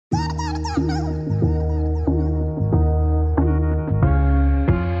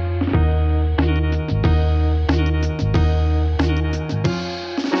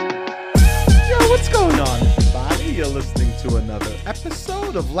What's going on, everybody? You're listening to another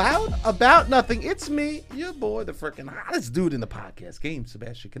episode of Loud About Nothing. It's me, your boy, the freaking hottest dude in the podcast game,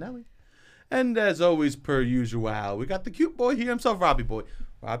 Sebastian Canelli. And as always, per usual, we got the cute boy here himself, Robbie Boy.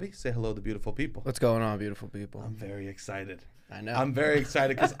 Robbie, say hello to beautiful people. What's going on, beautiful people? I'm very excited. I know. I'm very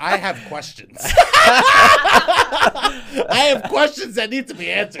excited because I have questions. I have questions that need to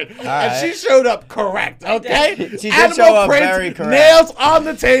be answered. All and right. she showed up correct, okay? She did show up very correct. Nails on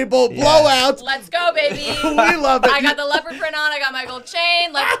the table, blowouts. Let's go, baby. We love it. I got the leopard print on. I got my gold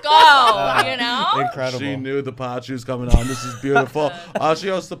chain. Let's go. You know? Incredible. She knew the pod she was coming on. This is beautiful. She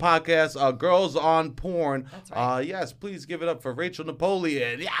hosts the podcast, Girls on Porn. That's right. Yes, please give it up for Rachel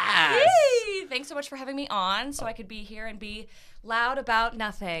Napoleon. Yes. Yay! Thanks so much for having me on so I could be here and be loud about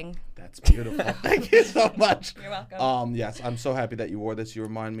nothing. That's beautiful. Thank you so much. You're welcome. Yes, I'm so happy that you wore this. You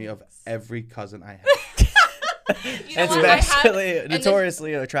remind me of every cousin I have. You know And what? I had- Sebastian and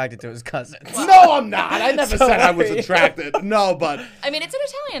notoriously attracted to his cousins. No, I'm not. I never So said I was are you. attracted. No, but I mean, it's an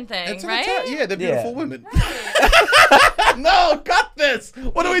Italian thing, it's an right? yeah, they're beautiful Yeah. women. No, cut this.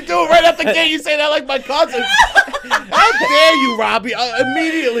 What are we doing right at the gate? You say that like my cousin. How dare you, Robbie?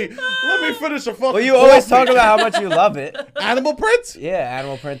 Immediately. Let me finish a fucking Well, you always coffee. talk about how much you love it. Animal prints? Yeah,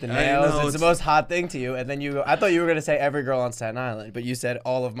 animal print and I nails. know, It's it's- the most hot thing to you. And then I thought you were going to say every girl on Staten Island, but you said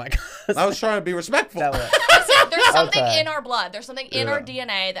all of my cousins. I was trying to be respectful. That way. There's something Okay. in our blood. There's something in our Yeah.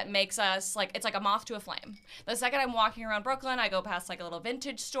 DNA that makes us, like, it's like a moth to a flame. The second I'm walking around Brooklyn, I go past, like, a little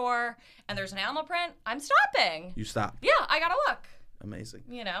vintage store, and there's an animal print, I'm stopping. You stop. Yeah, I gotta look. Amazing.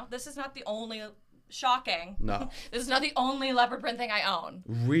 You know, this is not the only, shocking. No. This is not the only leopard print thing I own.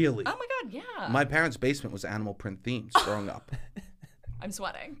 Really? Oh my God, yeah. My parents' basement was animal print themed growing up. I'm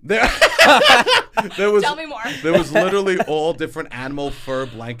sweating. There was Tell me more. There was literally all different animal fur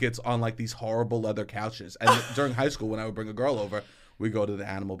blankets on like these horrible leather couches. And during high school, when I would bring a girl over, we go to the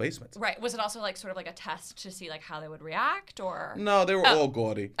animal basement. Right. Was it also like sort of like a test to see like how they would react or? No, they were all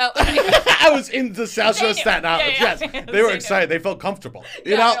gaudy. Oh, okay. I was in the South Shore of They knew. Staten Island. Yeah, yeah. Yes, They they were knew. excited. They felt comfortable.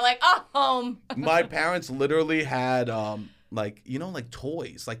 You Yeah, know, they're like, oh, home. my parents literally had like, you know, like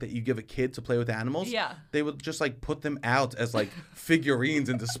toys like that you give a kid to play with animals. Yeah. They would just like put them out as like figurines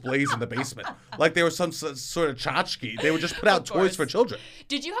and displays in the basement. Like they were some sort of tchotchke. They would just put out Of toys course. for children.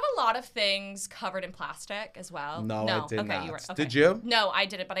 Did you have a lot of things covered in plastic as well? No, I did okay, not. You were, okay. Did you? No, I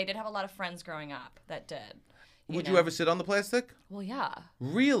didn't, but I did have a lot of friends growing up that did. Would know? you ever sit on the plastic? Well, yeah.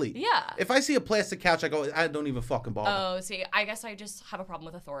 Really? Yeah. If I see a plastic couch, I go, I don't even fucking bother. Oh, see, I guess I just have a problem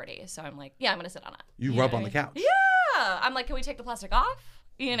with authority, so I'm like, yeah, I'm gonna sit on it. You know rub what on I the mean? couch. Yeah. I'm like, can we take the plastic off?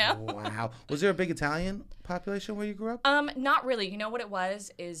 You know? Wow. Was there a big Italian population where you grew up? Not really. You know what it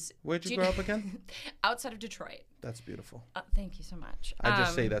was is. Where'd you do grow up again? Outside of Detroit. That's beautiful. Thank you so much. I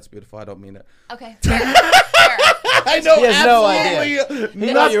just say that's beautiful. I don't mean it. Okay. Fair. I know He has no absolutely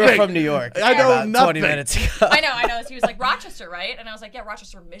He thought nothing. you were from New York. I know about nothing. 20 minutes ago. I know. He was like, Rochester, right? And I was like, yeah,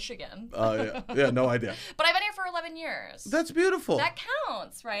 Rochester, Michigan. Yeah, no idea. But I've been here for 11 years. That's beautiful. That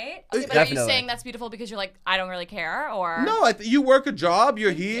counts, right? Okay, but are you Definitely. saying that's beautiful because you're like, I don't really care, or? No, you work a job.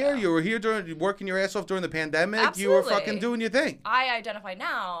 You're here. You were here working your ass off during the pandemic. You were Absolutely. fucking doing your thing. I identify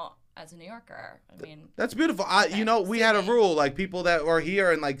now as a New Yorker. I mean, That's beautiful. We had a rule like people that were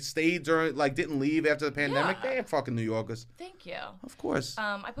here and like stayed during, like didn't leave after the pandemic. Yeah. They ain't fucking New Yorkers. thank you. Of course,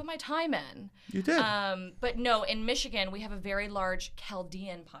 I put my time in. you did. But no, in Michigan, we have a very large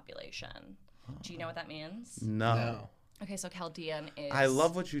Chaldean population. Do you know what that means? No. Okay, so Chaldean is. I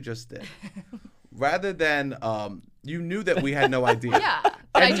love what you just did. Rather than you knew that we had no idea. Yeah,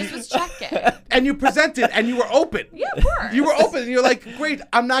 but I just was checking. And you presented and you were open. Yeah, of course. You were open and you're like, great,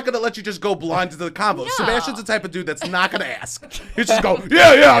 I'm not going to let you just go blind to the convo. No. Sebastian's the type of dude that's not going to ask. He's just go,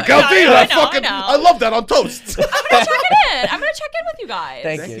 yeah, Chaldean, I know. I love that on toast. I'm gonna check it in. I'm gonna check in with you guys.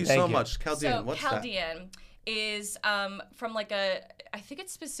 Thank Thank you. you Thank so you. much. Chaldean, So what's Chaldean is from like I think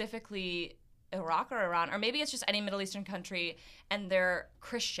it's specifically Iraq or Iran, or maybe it's just any Middle Eastern country, and they're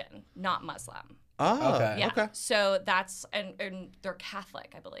Christian, not Muslim. that? Oh, Okay. Yeah. okay. So that's and they're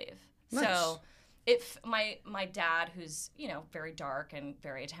Catholic, I believe. Nice. So if my dad, who's very dark and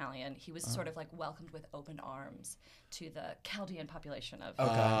very Italian, he was sort of like welcomed with open arms to the Chaldean population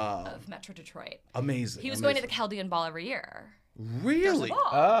of Metro Detroit. Amazing. He was going to the Chaldean Ball every year. Really? There's a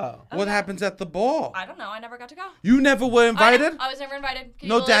ball. Oh. What happens at the ball? I don't know. I never got to go. You never were invited? I was never invited. Can you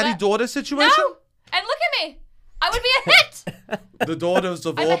No believe it? daddy-daughter situation? No. And look at me. I would be a hit. The daughters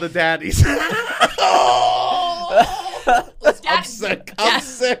of all the daddies. I'm sick. I'm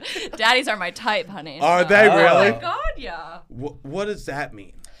sick. Daddies are my type, honey. Are so- they Oh. really? Oh my God, yeah. What does that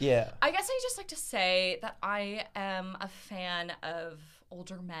mean? Yeah. I guess I just like to say that I am a fan of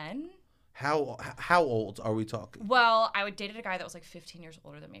older men. How old are we talking? Well, I dated a guy that was like 15 years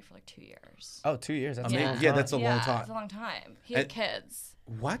older than me for like 2 years. Oh, 2 years. That's I mean, a long yeah, time. that's a long time. It's a long time. He had kids.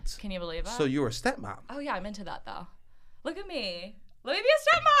 What? Can you believe that? So you were a stepmom. Oh yeah, I'm into that though. Look at me. Let me be a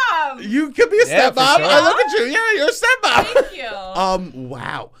stepmom. You could be a Yeah, for stepmom. sure. I look at you. Yeah, you're a stepmom. Thank you.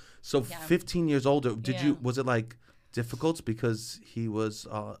 Wow. So 15 years older. Was it like difficult because he was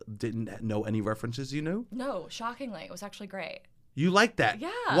didn't know any references you knew? No, shockingly, it was actually great. You like that? Yeah.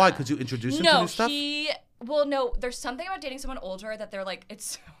 Why? Because you introduced him to new stuff? No, there's something about dating someone older that they're like,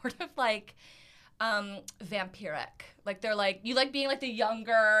 it's sort of like vampiric. Like they're like, you like being like the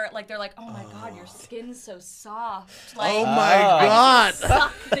younger, like they're like, oh my God, your skin's so soft. Like, oh my God.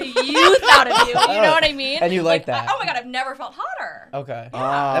 Suck the youth out of you. You know what I mean? And you like that. Oh my God, I've never felt hotter. Okay.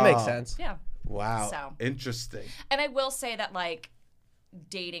 Yeah. That makes sense. Yeah. Wow. So. Interesting. And I will say that like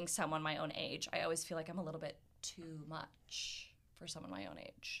dating someone my own age, I always feel like I'm a little bit too much for someone my own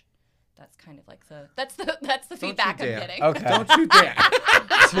age. That's kind of like that's the feedback I'm getting. Okay. Don't you dare.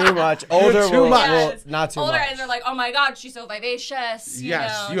 Too much. Older too much. Yes. Not too Older much. and they're like, oh my God, she's so vivacious. You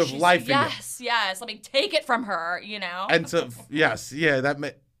Yes, know, you have life in you. Yes. Let me take it from her. You know. And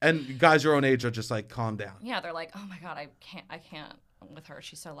and guys your own age are just like, calm down. Yeah, they're like, oh my God, I can't with her.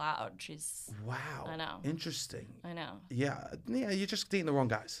 She's so loud. She's. Wow. I know. Interesting. I know. Yeah. You're just dating the wrong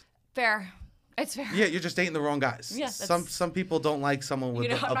guys. Fair. It's fair. Yeah, you're just dating the wrong guys. Yeah, some people don't like someone with You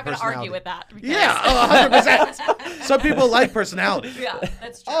know, a I'm not going to personality. argue with that. because- Yeah, 100%. Some people like personality. Yeah,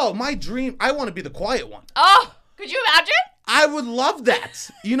 that's true. Oh, my dream. I want to be the quiet one. Oh, could you imagine? I would love that.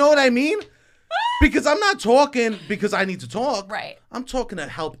 You know what I mean? Because I'm not talking because I need to talk. Right. I'm talking to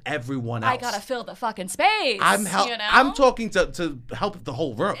help everyone else. I gotta fill the fucking space. I'm You know? I'm talking to help the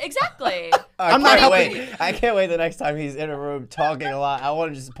whole room. Exactly. I'm not helping. I can't wait the next time he's in a room talking a lot. I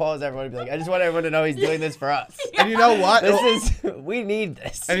want to just pause everyone and be like, I just want everyone to know he's doing this for us. And you know what? We need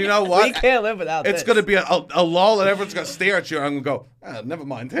this. And you know what? We can't live without this. It's gonna be a lull, and everyone's gonna stare at you. And I'm gonna go, never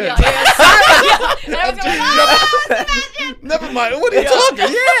mind. Yeah, sorry. Yeah. And I was going, oh, imagine. Never mind. What are you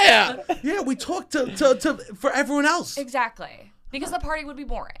talking? Yeah. We talk to for everyone else. Exactly. Because the party would be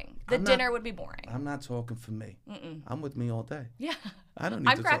boring. The dinner would be boring. I'm not talking for me. I'm with me all day. Yeah. I don't need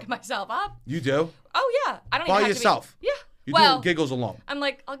I'm to cracking talk. myself up. You do? Oh, yeah. I don't By even have yourself? To be, yeah. You well, do giggles alone? I'm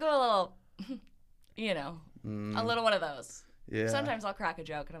like, I'll go a little, a little one of those. Yeah. Sometimes I'll crack a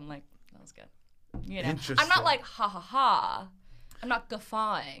joke and I'm like, that was good. You know, Interesting. I'm not like, ha ha ha. I'm not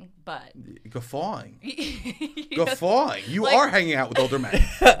guffawing, but. Guffawing? Guffawing. Guffawing? You Like- are hanging out with older men.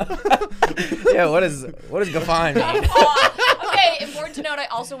 Yeah, what is guffawing mean? Okay, important to note, I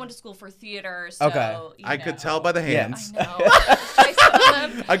also went to school for theater, so. Okay. You I know. could tell by the hands. I know. I saw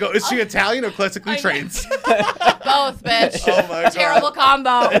them. I go, is she Italian or classically I know. trained? Both, bitch. Oh my God. Terrible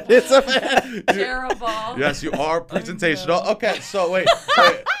combo. It's a Terrible. Yes, you are presentational. Okay, so wait.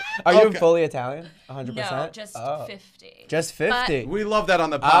 Are you Okay. fully Italian? 100%? No, just Oh. 50. Just 50? We love that on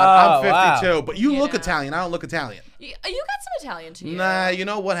the pod. Oh, I'm 52, wow. but you You look know. Italian. I don't look Italian. You got some Italian to you. Nah, you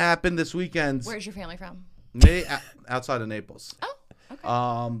know what happened this weekend? Where's your family from? Me outside of Naples. Oh,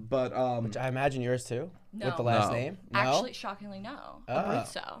 okay. But I imagine yours too? No. With the last No. name? No? Actually, shockingly, no. Oh.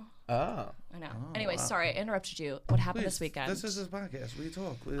 Abruzzo. Oh. I know. Anyway, sorry, I interrupted you. What happened this please, weekend? this is his podcast. We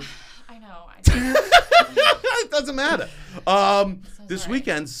talk. I know. It doesn't matter. This sorry.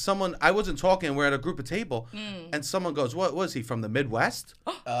 weekend, I wasn't talking. We're at a group of table, and someone goes, "What was he from the Midwest?"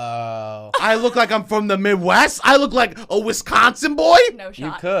 Oh. I look like I'm from the Midwest. I look like a Wisconsin boy. No shot.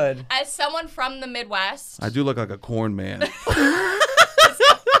 You could. As someone from the Midwest, I do look like a corn man.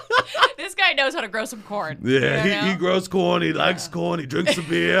 this guy knows how to grow some corn. Yeah, You know? he grows corn. He likes corn. He drinks a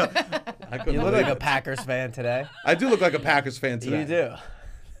beer. You look like a Packers fan today. I do look like a Packers fan today. You do.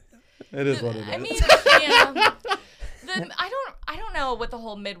 It is what it is. I mean, yeah. I don't know what the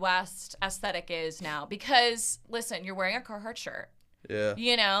whole Midwest aesthetic is now because listen, you're wearing a Carhartt shirt. yeah.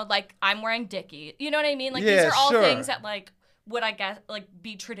 You know, like I'm wearing Dickie. You know what I mean? Like Yeah, these are all sure. things that like would I guess like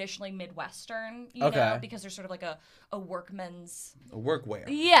be traditionally Midwestern, you Okay. know, because they're sort of like a workman's. A workwear.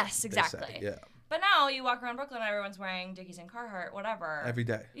 Yes, they exactly. say, Yeah. But now you walk around Brooklyn, everyone's wearing Dickies and Carhartt, whatever. Every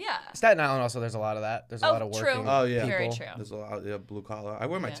day. Yeah. Staten Island also, there's a lot of that. There's a lot of true. working Oh, yeah. people. Very true. There's a lot. Blue collar. I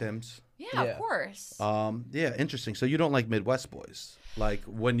wear my Yeah. Timbs. Yeah, Yeah. of course. Yeah, interesting. So you don't like Midwest boys? Like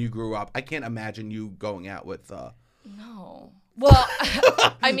when you grew up, I can't imagine you going out with. No. Well,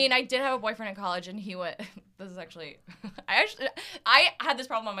 I mean, I did have a boyfriend in college, and he went. This is actually, I had this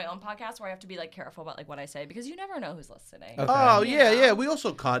problem on my own podcast where I have to be like careful about like what I say because you never know who's listening. Okay. Oh You yeah, know? yeah. We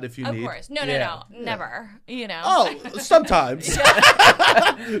also cut if you Of need. course, no, Yeah. never. You know. Oh, sometimes.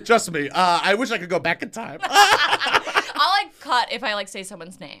 Trust me. I wish I could go back in time. I'll like cut if I like say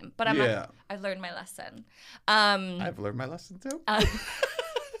someone's name, but I'm Yeah. like, I've learned my lesson. I've learned my lesson too. I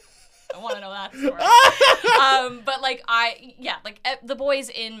want to know that story. But like the boys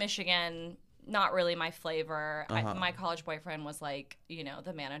in Michigan, not really my flavor. My college boyfriend was like,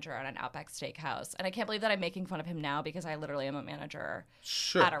 the manager at an Outback Steakhouse, and I can't believe that I'm making fun of him now because I literally am a manager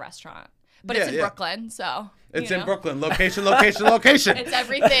at a restaurant. But it's in Brooklyn, so it's in Brooklyn. Location, location, location. It's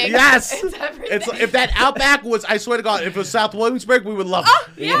everything. Yes, it's everything. If that Outback was, I swear to God, if it was South Williamsburg, we would love it. Oh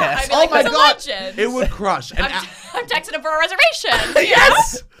yeah, Yes. I'd be like, my it's a God, legend. it would crush. And I'm texting him for a reservation.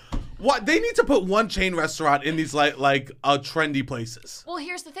 yes. What they need to put one chain restaurant in these like trendy places. Well,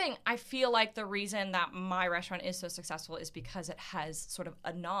 here's the thing. I feel like the reason that my restaurant is so successful is because it has sort of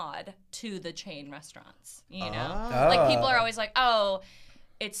a nod to the chain restaurants. Like people are always like, oh,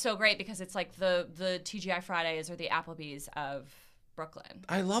 it's so great because it's like the TGI Fridays or the Applebee's of Brooklyn.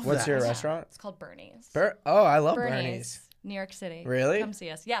 I love that. What's your restaurant? It's called Bernie's. I love Bernie's. New York City. Really? Come see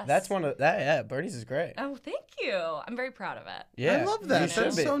us. Yes. That's one of that. Yeah, Bernie's is great. Oh, thank you. I'm very proud of it. Yeah, I love that. You should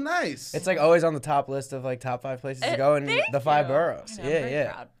That's be. so nice. It's like always on the top list of like top 5 places to go in the 5 boroughs. I know, I'm very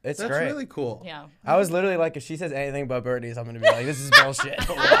Yeah. proud. It's That's great. really cool. Yeah. I was literally like, if she says anything but Bernie's, I'm gonna be like, this is bullshit.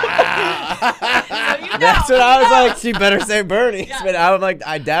 So That's what I was like. She better say Bernie's, Yeah. but I'm like,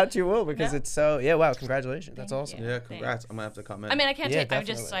 I doubt you will because No. it's so. Yeah, wow, congratulations. That's Thank awesome. you. Yeah, congrats. I'm gonna have to come in. I mean, I can't Yeah, take. I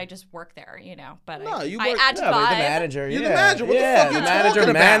definitely. just work there, But No, you I work- add to Yeah, but the vibe. manager. You're yeah. the manager. What the yeah, fuck are the you manager talking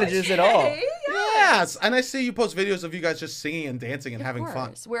about? manages it all. Hey, yes, and I see you post videos of you guys just singing and dancing and having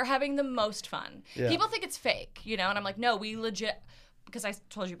fun. We're having the most fun. Yeah. People think it's fake, and I'm like, no, we legit. Because I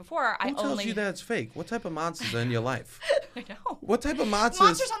told you before, Who tells you that it's fake? What type of monsters are in your life? I know. What type of monsters?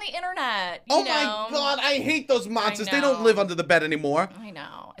 Monsters on the internet. Oh you know? my God, I hate those monsters. They know. don't live under the bed anymore. I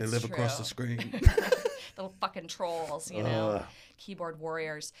know. They it's live across the true. screen. Little fucking trolls, keyboard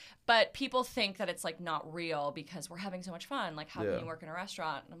warriors. But people think that it's like not real because we're having so much fun. Like, how can you work in a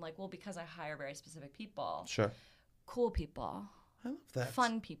restaurant? And I'm like, well, because I hire very specific people. Sure. Cool people. I love that.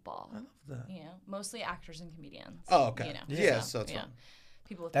 Fun people. I love that. Mostly actors and comedians. Oh, okay. Yes, so that's fun.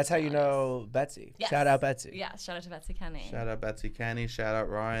 People with That's how you personalities. know Betsy. Yes. Shout out Betsy. Yeah, shout out to Betsy Kenny. Shout out Betsy Kenny. Shout out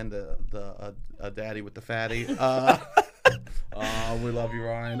Ryan, the daddy with the fatty. We love you,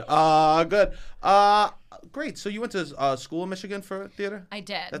 Ryan. Good. Great. So you went to school in Michigan for theater? I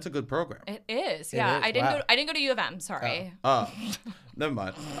did. That's a good program. It is. Yeah, is, I didn't wow. go. I didn't go to U of M. Sorry. Never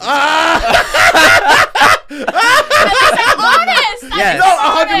mind. Honest. Yes. No,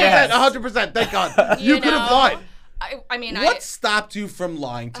 100%. Yes. 100%. Thank God. You could have lied. I mean, What stopped you from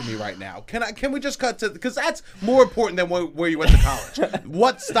lying to me right now? Can we just cut to, because that's more important than where you went to college.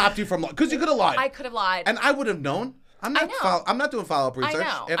 What stopped you from lying? Because you could have lied. I could have lied. And I would have known. I'm not. know. I'm not doing follow-up research.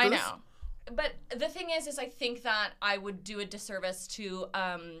 I after know. this. But the thing is I think that I would do a disservice to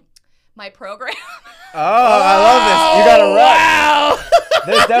my program. Oh, I love this. You got a wow.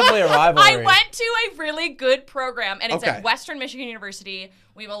 There's definitely a rivalry. I went to a really good program, and it's Okay. at Western Michigan University.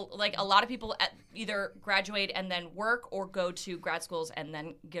 We have a lot of people either graduate and then work, or go to grad schools and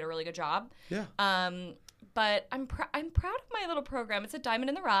then get a really good job. Yeah. But I'm proud of my little program. It's a diamond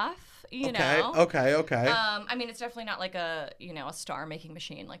in the rough, you know. Okay. I mean, it's definitely not like a star making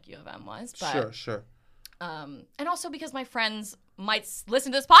machine like U of M was, but Sure. and also because my friends might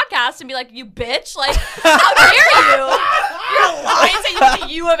listen to this podcast and be like, "You bitch! Like, how dare you? You're lying saying you went to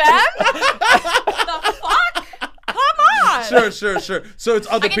U of M? The fuck? Come on!" Sure. So it's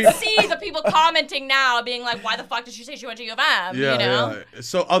other I people. can see the people commenting now, being like, "Why the fuck did she say she went to U of M?" Yeah, you know? yeah.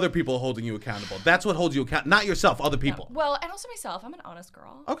 So other people holding you accountable. That's what holds you accountable. Not yourself, other people. Well, and also myself. I'm an honest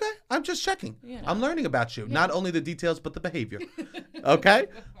girl. Okay, I'm just checking. You know. I'm learning about you. Not only the details, but the behavior. Okay?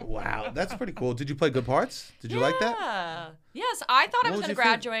 Wow, that's pretty cool. Did you play good parts? Did you like that? Yeah. Yes, I thought I What was was going to your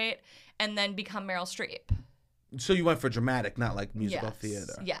graduate and then become Meryl Streep. So you went for dramatic, not like musical Yes.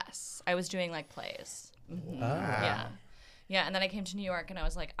 theater. Yes. I was doing like plays. Mhm. Ah. Yeah. Yeah, and then I came to New York and I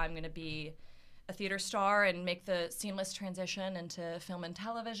was like, I'm going to be a theater star and make the seamless transition into film and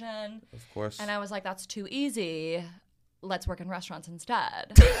television. Of course. And I was like, that's too easy. Let's work in restaurants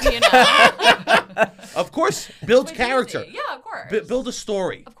instead. You know? Of course, builds It's character. easy. Yeah, of course. Build a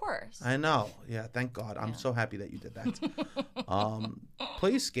story. Of course. I know. Yeah, thank God. I'm so happy that you did that.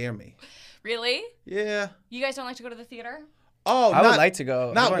 Please scare me. Really? Yeah. You guys don't like to go to the theater? Oh, I would like to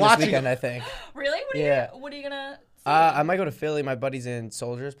go. not I'm going watching this weekend, it. I think. Really? Yeah. What are you gonna see? I might go to Philly. My buddy's in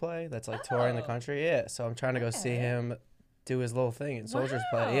Soldiers Play. That's like touring the Oh. country. Yeah, so I'm trying to go see him do his little thing in Soldiers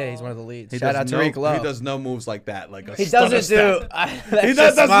Play. Yeah, he's one of the leads. He Shout does out to Tariq Lowe. He does no moves like that. Like a He stutter doesn't do. step. That's He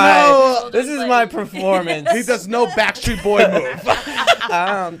just does my, no. This is my performance. He does no Backstreet Boy move.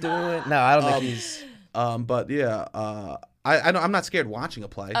 I'm doing. No, I don't think he's. But yeah, I know I'm not scared watching a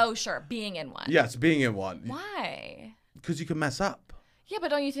play. Oh, sure. Being in one. Yes, being in one. Why? Because you can mess up. Yeah, but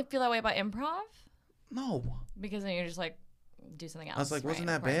don't you feel that way about improv? No. Because then you're just like, do something else. I was like, wasn't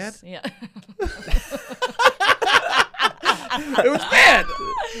right, that bad? Yeah. It was bad.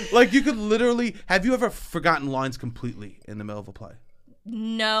 Like, you could literally... Have you ever forgotten lines completely in the middle of a play?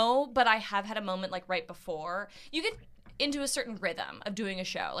 No, but I have had a moment like right before. You get into a certain rhythm of doing a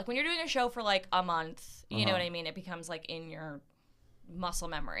show. Like when you're doing a show for like a month, you know what I mean? It becomes like in your muscle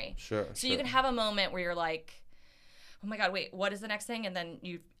memory. Sure. So you can have a moment where you're like, oh my God, wait, what is the next thing? And then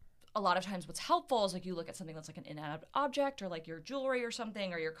a lot of times what's helpful is like you look at something that's like an inanimate object or like your jewelry or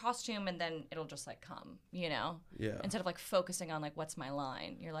something or your costume, and then it'll just like come, you know? Yeah. Instead of like focusing on like, what's my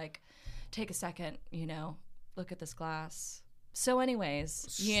line? You're like, take a second, you know, look at this glass. So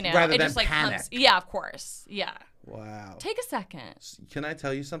anyways, you know, Rather it than just like panic. comes. Yeah, of course. Yeah. Wow. Take a second. Can I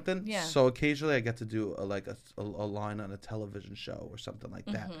tell you something? Yeah. So occasionally I get to do a line on a television show or something like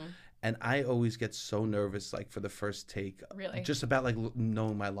that. And I always get so nervous, like for the first take. Really? Just about like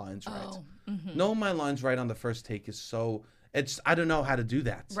knowing my lines right. Oh. Knowing my lines right on the first take is so... I don't know how to do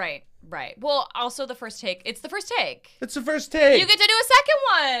that. Right. Well, also the first take. It's the first take. It's the first take. You get to do a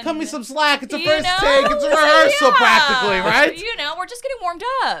second one. Cut me some slack. It's the You first know? take. It's a rehearsal Yeah. practically, right? You know, we're just getting warmed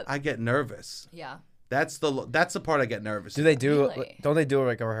up. I get nervous. Yeah. That's the part I get nervous. Do they do? Really? Don't they do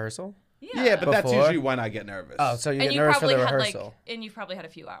like a rehearsal? Yeah, but that's Before? usually when I get nervous. Oh, so you And get you nervous for probably the had rehearsal. and you've probably had a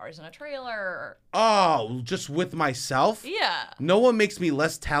few hours in a trailer. Oh, just with myself? Yeah. No one makes me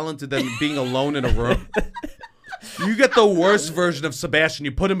less talented than being alone in a room. You get the worst version of Sebastian.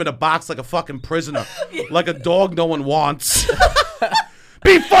 You put him in a box like a fucking prisoner. Like a dog no one wants.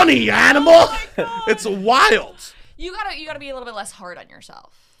 Be funny, you animal! God. It's wild. You gotta be a little bit less hard on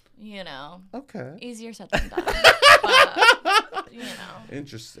yourself. You know. Okay. Easier said than done. But, you know.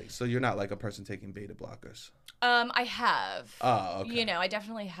 Interesting. So you're not like a person taking beta blockers. I have. Oh, okay. You know, I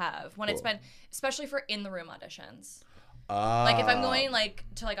definitely have. When it's been, especially for in the room auditions. Oh. Like if I'm going like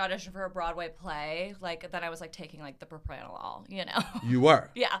to like audition for a Broadway play, like then I was like taking like the propranolol, you know. You were?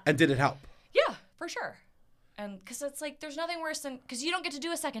 Yeah. And did it help? Yeah, for sure. And because it's like there's nothing worse than because you don't get to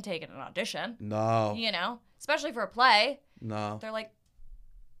do a second take in an audition. No. You know, especially for a play. No. They're like,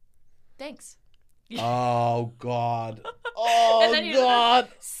 thanks. Oh, God. Oh, And then you God.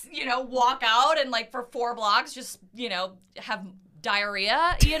 You know, walk out and like for 4 blocks, just you know have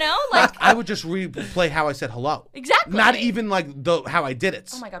diarrhea. You know, like I would just replay how I said hello. exactly. Not even like how I did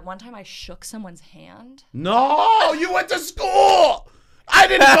it. Oh my God! One time I shook someone's hand. No, you went to school. I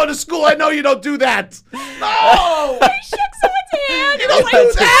didn't go to school. I know you don't do that. No. I shook someone's hand. You don't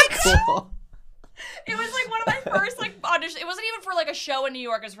do that. Cool. It was like one of my first like auditions. It wasn't even for like a show in New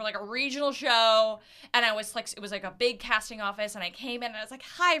York. It was for like a regional show, and I was like, it was like a big casting office, and I came in and I was like,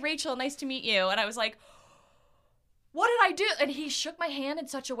 "Hi, Rachel, nice to meet you," and I was like, what did I do? And he shook my hand in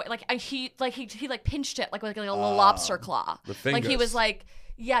such a way, like he pinched it like a little lobster claw. The Like he fingers. was like,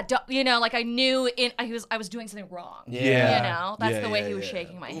 yeah, you know, like I knew I was doing something wrong. Yeah. You know, that's Yeah, the way yeah, he was yeah.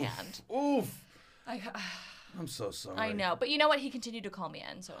 shaking my hand. Oof. I I'm so sorry. I know, but you know what? He continued to call me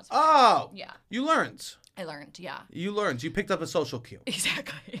in, so it's fine. Oh. Yeah. You learned. I learned. Yeah. You learned. You picked up a social cue.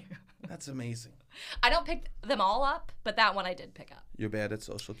 Exactly. That's amazing. I don't pick them all up, but that one I did pick up. You're bad at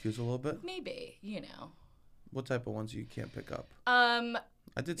social cues a little bit. Maybe, you know. What type of ones you can't pick up? I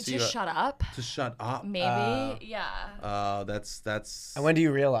did see just you. shut up. To shut up. Maybe, yeah. That's. And when do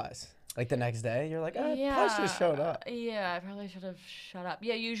you realize? Like the next day, you're like, oh, I probably just showed up. Yeah, I probably should have shut up.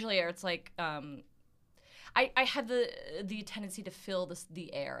 Yeah, usually it's like I had the tendency to fill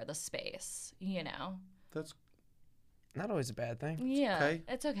the air, the space, you know. That's Not always a bad thing. Yeah, okay.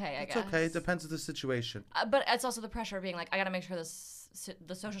 it's okay. I It's guess. okay. It depends on the situation. But it's also the pressure of being like, I gotta make sure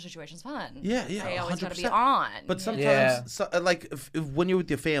the social situation's fun. Yeah, yeah, I always gotta be 100%. on. But you sometimes, know? Yeah. like, if when you're with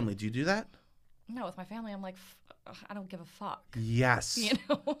your family, do you do that? No, with my family, I'm like, I don't give a fuck. Yes. You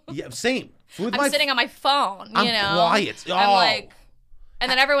know. Yeah, same. With I'm sitting on my phone. I'm you know. quiet. I'm Oh. like, and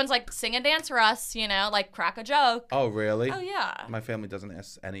then everyone's like, sing and dance for us. You know, like crack a joke. Oh, really? Oh yeah. My family doesn't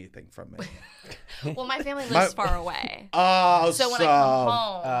ask anything from me. Well, my family lives far away. Oh, So when I come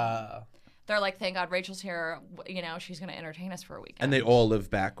home, Uh, they're like, "Thank God Rachel's here. You know, she's gonna entertain us for a weekend." and they all live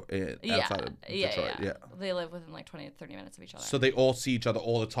back yeah, outside of Detroit. yeah. They live within like 20 to 30 minutes of each other. So they all see each other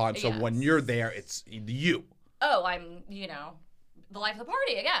all the time. So when Yes. you're there, it's you. Oh, I'm, you know, the life of the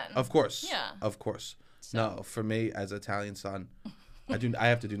party again. Of course. Yeah. Of course. So- No, for me as Italian son, I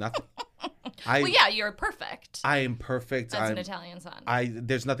have to do nothing. Well, yeah, you're perfect I am perfect. as an Italian son.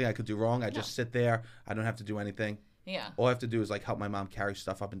 There's nothing I could do wrong. I just sit there. I don't have to do anything. Yeah. All I have to do is like help my mom carry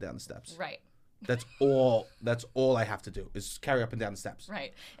stuff up and down the steps. Right. That's all I have to do is carry up and down the steps.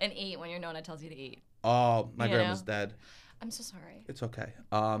 Right. And eat when your Nona tells you to eat. Oh, my You grandma's know? dead. I'm so sorry. It's okay.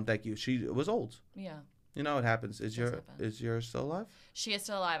 Thank you. She was old. Yeah. You know what happens? Is happen. yours still alive? She is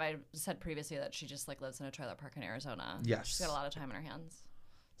still alive. I said previously that she just like lives in a trailer park in Arizona. Yes. She's got a lot of time in her hands.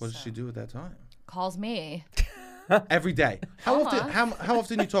 What does she do at that time? Calls me. Every day. How often? How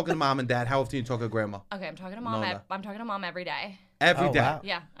often are you talking to mom and dad? How often are you talking to grandma? Okay, I'm talking to mom. No. I'm talking to mom every day. Every day. Wow.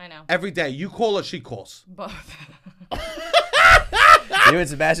 Yeah, I know. Every day. You call or she calls? Both. You and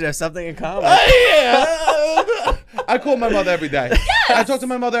Sebastian have something in common. I call my mother every day. Yes! I talk to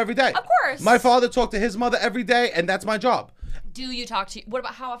my mother every day. Of course. My father talked to his mother every day, and that's my job. Do you talk to? What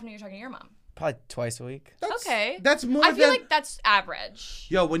about how often are you talking to your mom? Probably twice a week. Okay. That's more I than... feel like that's average.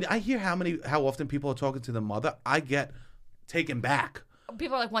 Yo, when I hear how often people are talking to the mother, I get taken back.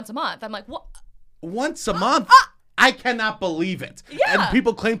 People are like once a month. I'm like, what? Once a month? I cannot believe it. Yeah. And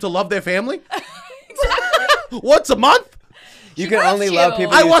people claim to love their family? Exactly. Once a month? You can loves only you. love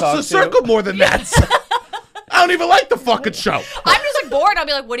people I you watch talk The to. Circle more than that. I don't even like the fucking show. I'm just like bored. I'll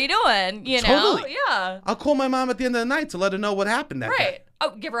be like, what are you doing? You know? Totally. Yeah. I'll call my mom at the end of the night to let her know what happened that day. Right.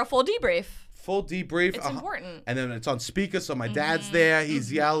 Oh, give her a full debrief. Full debrief. It's important. And then it's on speaker, so my dad's there.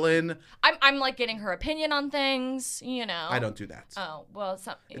 He's yelling. I'm like getting her opinion on things, you know. I don't do that. Oh, well,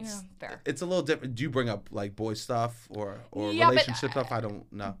 fair. It's a little different. Do you bring up like boy stuff or Yeah, but, relationship stuff? I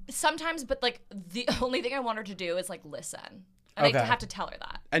don't know. Sometimes, but like the only thing I want her to do is like listen. And I have to tell her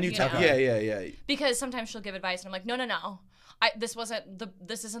that. And you tell, know? yeah. Because sometimes she'll give advice, and I'm like, no. This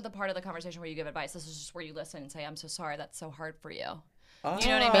isn't the part of the conversation where you give advice. This is just where you listen and say, I'm so sorry. That's so hard for you. Oh, You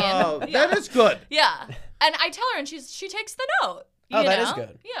know what I mean? That is good. Yeah. And I tell her, and she takes the note. Oh, you that know? is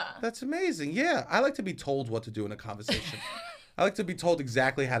good. Yeah. That's amazing. Yeah, I like to be told what to do in a conversation. I like to be told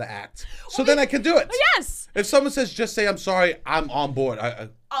exactly how to act, so then I can do it. Yes. If someone says just say I'm sorry, I'm on board.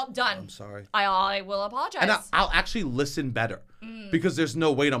 Done. I'm sorry. I will apologize. And I'll actually listen better because there's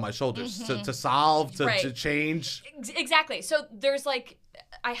no weight on my shoulders to solve, to change. Exactly. So there's like,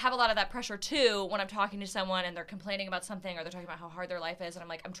 I have a lot of that pressure too when I'm talking to someone and they're complaining about something or they're talking about how hard their life is. And I'm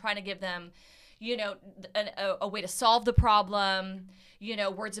like, I'm trying to give them, you know, a way to solve the problem, you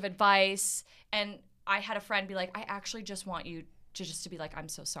know, words of advice. And I had a friend be like, I actually just want you to be like, I'm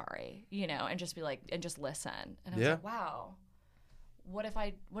so sorry, you know, and just be like, and just listen. And I was like, wow, what if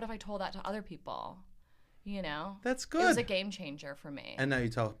I told that to other people? You know, That's good. It was a game changer for me. And now you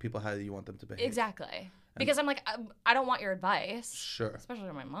tell people how you want them to behave. Exactly. Because I'm like, I don't want your advice. Sure. Especially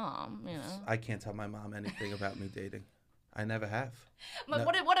to my mom, you know. I can't tell my mom anything about me dating. I never have. But No.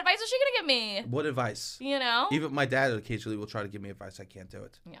 what advice is she going to give me? What advice? You know? Even my dad occasionally will try to give me advice. I can't do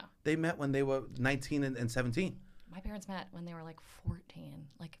it. Yeah. They met when they were 19 and 17. My parents met when they were like 14,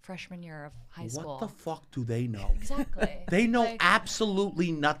 like freshman year of high school. What the fuck do they know? Exactly. They know Like,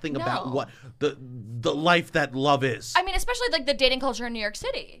 absolutely nothing about No. what the life that love is. I mean, especially like the dating culture in New York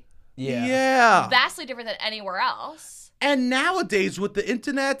City. Yeah. Vastly different than anywhere else. And nowadays with the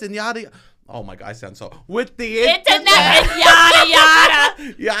internet and yada. Oh my God, I sound so. With the Internet and yada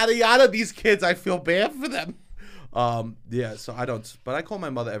yada. yada yada. These kids, I feel bad for them. Yeah, so I don't. But I call my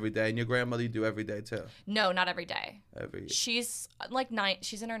mother every day, and your grandmother you do every day too. No, not every day. Every. She's like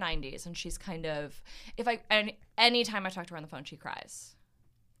she's in her 90s, and she's kind of anytime I talk to her on the phone, she cries.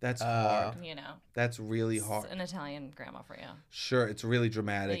 That's hard. You know. That's really hard. It's an Italian grandma for you. Sure, it's really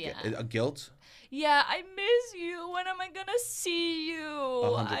dramatic. Yeah. A guilt. Yeah, I miss you. When am I gonna see you?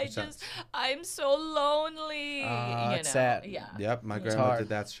 100%. I'm so lonely. You it's know? sad. Yeah. Yep, my It's grandma hard. did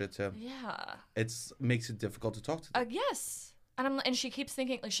that shit too. Yeah. It's makes it difficult to talk to them. Yes. And she keeps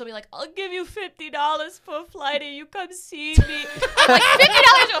thinking, like, she'll be like, I'll give you $50 for a flight and you come see me. I'm like,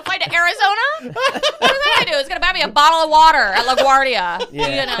 $50 to a flight to Arizona? What is that gonna do? It's gonna buy me a bottle of water at LaGuardia.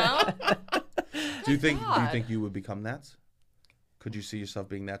 Yeah. You know? Do you think God. you would become that? Could you see yourself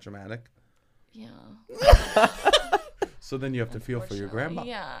being that dramatic? Yeah. So then you have to feel for your grandma.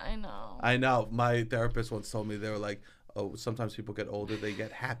 Yeah, I know. I know. My therapist once told me they were like, oh, sometimes people get older, they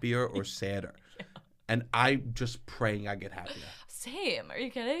get happier or sadder. And I'm just praying I get happier. Same. Are you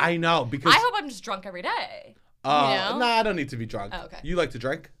kidding? I know because I hope I'm just drunk every day. You know? no, I don't need to be drunk. Oh, okay. You like to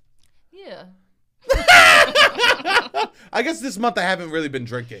drink? Yeah. I guess this month I haven't really been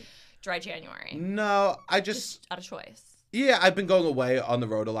drinking. Dry January. No, I just Out of choice. yeah, I've been going away on the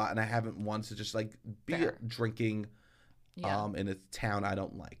road a lot, and I haven't once to just like be Fair. drinking Yeah. in a town I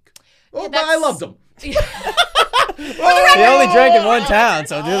don't like. Oh, Yeah, but I loved them. They only drank in one town,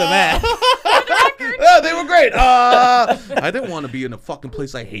 so do the math. Yeah, they were great. I didn't want to be in a fucking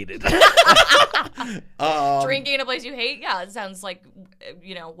place I hated. Drinking in a place you hate? Yeah, it sounds like,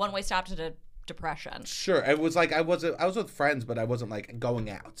 you know, one-way stop to depression. Sure, it was like I was with friends, but I wasn't like going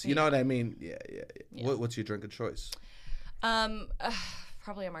out. You know what I mean? Yeah. What's your drink of choice?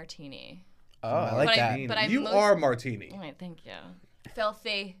 Probably a martini. Oh, I like that. But I'm you most- are martini. All right, thank you.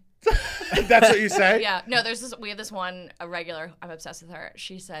 Filthy. That's what you say? Yeah. No, we have this one, a regular, I'm obsessed with her.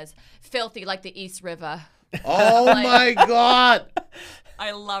 She says, filthy like the East River. Oh my God.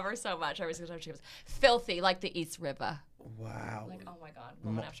 I love her so much. Every single time she goes, filthy like the East River. Wow. Like, oh my God,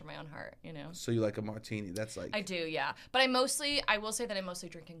 woman after my own heart, you know? So you like a martini? That's like. I do, yeah. But I will say that I'm mostly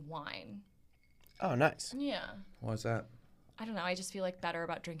drinking wine. Oh, nice. Yeah. What's that? I don't know. I just feel like better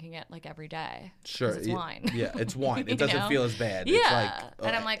about drinking it like every day. Sure. 'Cause it's wine. Yeah, it's wine. It doesn't know? feel as bad. Yeah. It's like,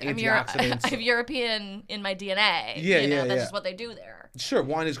 and I'm like, antioxidants. I'm European in my DNA. Yeah, you know? yeah, That's yeah. just what they do there. Sure,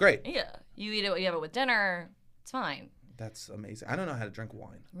 wine is great. Yeah. You eat it, you have it with dinner. It's fine. That's amazing. I don't know how to drink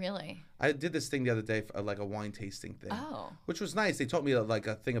wine. Really? I did this thing the other day, for, like a wine tasting thing. Oh. Which was nice. They taught me like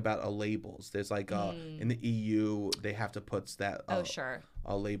a thing about labels. There's like in the EU, they have to put that Sure.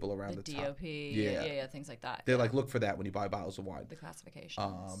 a label around the top. DOP. Yeah, things like that. They like look for that when you buy bottles of wine. The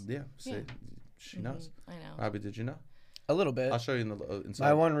classifications. Yeah. See, she knows. I know. Robbie, did you know? A little bit. I'll show you in the inside.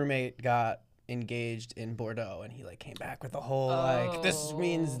 My one roommate got engaged in Bordeaux, and he like came back with a whole like this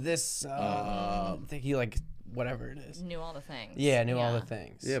means this. I think he like whatever it is. Knew all the things. Yeah, knew all the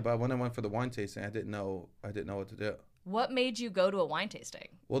things. Yeah, but when I went for the wine tasting, I didn't know what to do. What made you go to a wine tasting?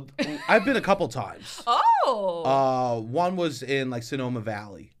 Well, I've been a couple times. Oh. One was in like Sonoma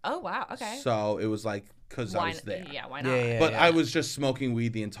Valley. Oh wow. Okay. So it was like because I was there. Yeah. Why not? Yeah, But I was just smoking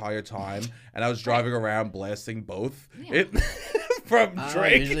weed the entire time, and I was driving around blasting both. Yeah. From I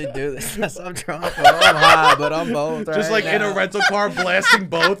Drake. usually do this. I'm drunk or I'm high, but I'm both. Just right like in a now. rental car, blasting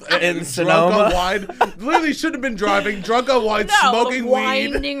both. In drunk Sonoma? on wine. Literally should have been driving, drunk on wine, smoking weed.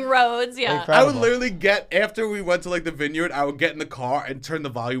 winding roads. Yeah. Incredible. I would literally get, after we went to like the vineyard, I would get in the car and turn the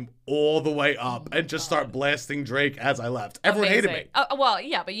volume all the way up and just start blasting Drake as I left. Everyone hated me. Oh, well,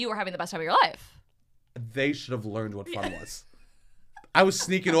 yeah, but you were having the best time of your life. They should have learned what fun was. I was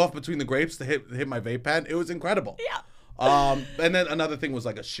sneaking off between the grapes to hit my vape pen. It was incredible. Yeah. And then another thing was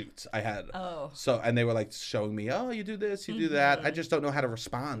like a shoot I had. Oh. So, and they were like showing me, oh, you do this, you do that. I just don't know how to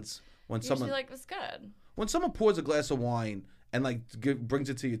respond when Usually like, it's good. when someone pours a glass of wine and like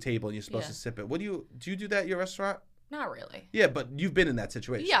brings it to your table and you're supposed Yeah. to sip it. What do you do that at your restaurant? Not really. Yeah, but you've been in that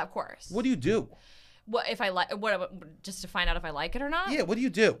situation. Yeah, of course. What do you do? What if I like? What just to find out if I like it or not? Yeah, what do you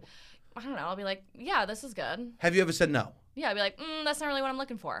do? I don't know. I'll be like, yeah, this is good. Have you ever said no? Yeah, I'll be like, that's not really what I'm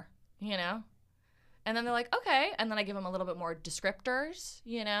looking for. You know. And then they're like, okay. And then I give them a little bit more descriptors,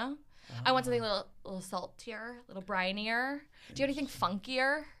 you know? I want something a little saltier, a little brinier. Do you have anything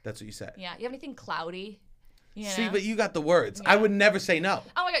funkier? That's what you said. Yeah. You have anything cloudy? You See, know? but you got the words. I would never say no.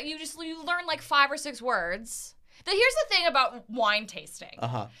 Oh my God, you learn like 5 or 6 words. Here's the thing about wine tasting.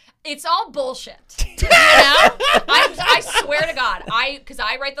 It's all bullshit. You know? I swear to God, because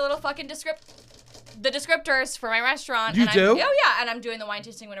I write the little fucking descriptors for my restaurant. You do? Oh yeah, and I'm doing the wine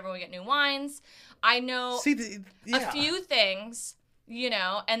tasting whenever we get new wines. I know a few things, you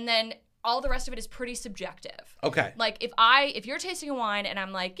know, and then all the rest of it is pretty subjective. Okay. Like if you're tasting a wine and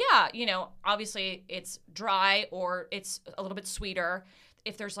I'm like, yeah, you know, obviously it's dry or it's a little bit sweeter.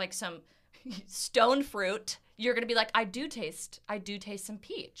 If there's like some stone fruit, you're gonna be like, I do taste some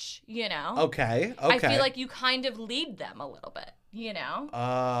peach, you know? Okay. I feel like you kind of lead them a little bit, you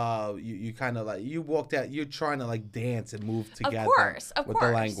know? You kind of like, you walked out, you're trying to like dance and move together. Of with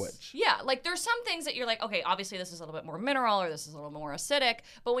course. the language. Yeah, like there's some things that you're like, okay, obviously this is a little bit more mineral or this is a little more acidic,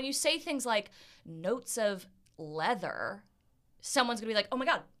 but when you say things like notes of leather, someone's gonna be like, oh my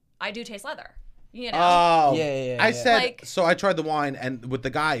God, I do taste leather. You know? Oh, Yeah. I said, Like- so I tried the wine, and with the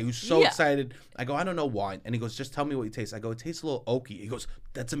guy who's so excited, I go, I don't know wine. And he goes, just tell me what you taste. I go, it tastes a little oaky. He goes,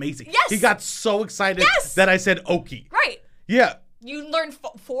 that's amazing. Yes! He got so excited that I said oaky. Right. Yeah. You learn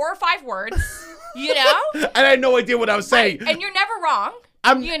 4 or 5 words, you know? And I had no idea what I was saying. And you're never wrong.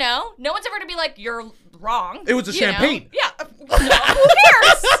 You know? No one's ever going to be like, you're wrong. It was a champagne. Know? Yeah.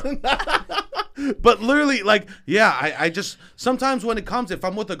 Who cares? But literally, like, yeah, I just, sometimes when it comes, if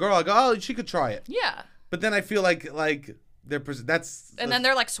I'm with a girl, I go, oh, she could try it. Yeah. But then I feel like that's. And then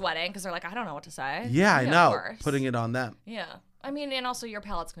they're like sweating because they're like, I don't know what to say. Yeah, I of know. course. Putting it on them. Yeah. I mean, and also your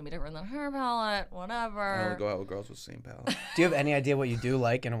palate's going to be different than her palate, whatever. I only go out with girls with the same palate. Do you have any idea what you do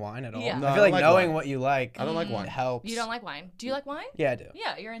like in a wine at all? Yeah. No, I I feel don't like like knowing wine. what you like. I don't like wine. Helps. You don't like wine? Do you like wine? Yeah, I do.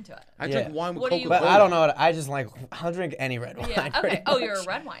 Yeah, you're into it. I Yeah. drink wine with What do you- Coca-Cola. But I don't know. I just like. I'll drink any red wine. Yeah. pretty Okay. Oh, you're a much.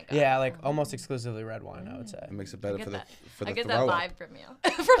 red wine guy. Yeah, like almost exclusively red wine. I would say. It makes it better I for get the I get throw that up. vibe from you.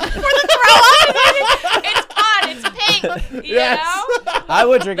 for the throw up. It's fun. It's pink. You know? I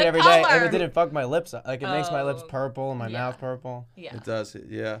would drink it The every day if color. it didn't fuck my lips up. Like it makes my lips Oh, purple and my yeah. mouth purple. Yeah. It does,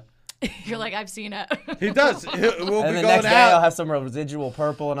 yeah. You're like, I've seen it. He does. We'll And be the going next day I'll out. have some residual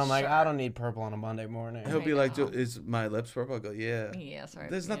purple, and I'm like, I don't need purple on a Monday morning. He'll be I like, know. "Is my lips purple?" I go, "Yeah." Yeah, sorry.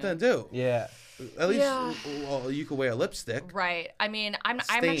 There's yeah. nothing to do. Yeah. At least Yeah. well, you could wear lipstick. Right. I mean, I'm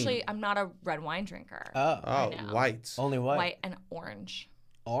not a red wine drinker. Oh, know. white. Only white. White and orange.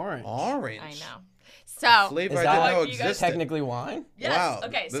 Orange. Orange. I know. So Flavor Is I that didn't know what you guys- existed. technically wine? yes. Wow.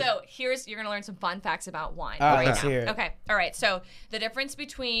 Okay. This- So you're gonna learn some fun facts about wine All right, right let's now. hear it. Okay. All right. So the difference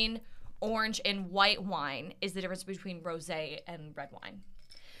between orange and white wine is the difference between rosé and red wine.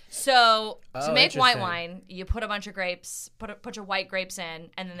 So to Oh, make white interesting. wine, you put a bunch of grapes, put your white grapes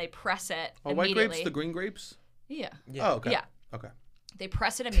in, and then they press it Are white immediately. grapes the green grapes? Yeah. Yeah. Oh, okay. Yeah. Okay. They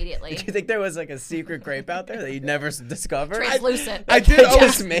press it immediately. Do you think there was like a secret grape out there that you'd never discovered? Translucent. I did They always.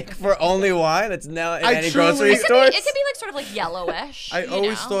 just make for only wine that's now in I any truly- grocery It It could, stores? be, it could be like sort of like yellowish. I you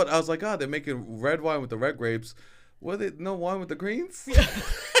always know? thought I was like, oh, they're making red wine with the red grapes. Was it no wine with the greens?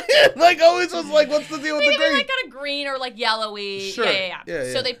 Like always was like, what's the deal with They the could be green? like kind of green or like yellowy. Sure. Yeah. Yeah, So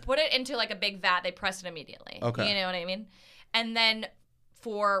yeah. they put it into like a big vat. They press it immediately. Okay. You know what I mean? And then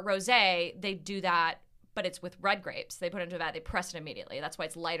for rosé, they do that, but it's with red grapes. They put it into a vat. They press it immediately. That's why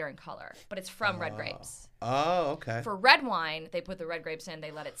it's lighter in color, but it's from red grapes. Oh, okay. For red wine, they put the red grapes in.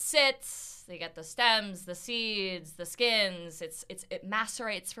 They let it sit. They get the stems, the seeds, the skins. It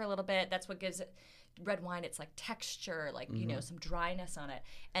macerates for a little bit. That's what gives it red wine. It's like texture, like you know, some dryness on it,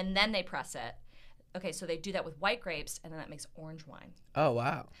 and then they press it. Okay, so they do that with white grapes, and then that makes orange wine. Oh,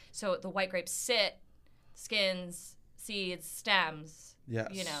 wow. So the white grapes sit, skins, seeds, stems. Yes.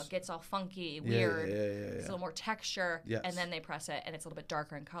 You know, gets all funky, Yeah, weird. yeah. It's a little more texture, Yes. and then they press it, and it's a little bit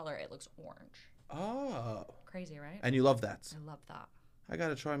darker in color. It looks orange. Oh. Crazy, right? And you love that. I love that. I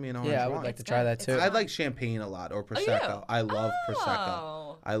gotta try me an orange Yeah, I wine. would like to It's try good. that It's too. good. I like champagne a lot or prosecco. I love prosecco.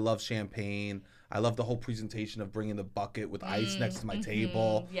 Oh. I love champagne. I love the whole presentation of bringing the bucket with ice next to my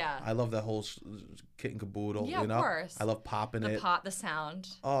table. yeah. I love that whole kit and caboodle. Yeah, you of know. course. I love popping The it. pot, the sound,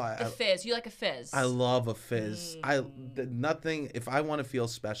 Oh, the fizz. You like a fizz? I love a fizz. Nothing. If I want to feel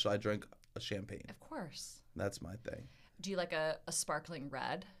special, I drink a champagne. Of course. That's my thing. Do you like a sparkling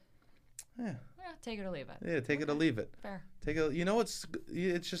red? Yeah. Yeah, take it or leave it. Yeah. Take it or leave it. Fair. Take a. You know, it's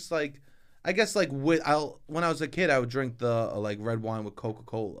just like, I guess like when I was a kid, I would drink the like red wine with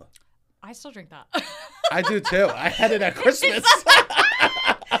Coca-Cola. I still drink that. I do too. I had it at Christmas.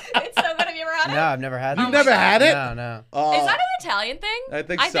 It's so good. Have you ever had it? No, I've never had that. You've never had it? No, no. Oh, Is that an Italian thing? I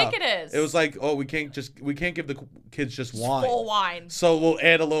think so. I think it is. It was like, oh, we can't give the kids just wine. full wine. So we'll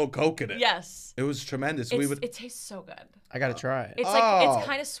add a little Coke in it. Yes. It was tremendous. It tastes so good. I got to try it. It's like Oh. it's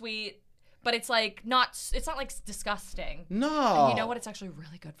kind of sweet, but it's like not. It's not like disgusting. No. And you know what? It's actually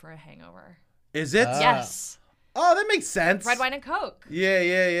really good for a hangover. Is it? Yes. Oh, that makes sense. Red wine and Coke. Yeah.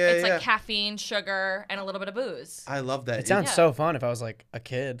 It's yeah. like caffeine, sugar, and a little bit of booze. I love that. It sounds Yeah. so fun if I was like a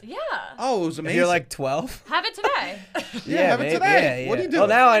kid. Yeah. Oh, it was If amazing. you're like 12? Have it today. Yeah, have it maybe. today. Yeah, What are yeah. you doing? Well,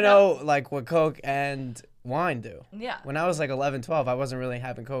 now I know like what Coke and wine do. Yeah. When I was like 11, 12, I wasn't really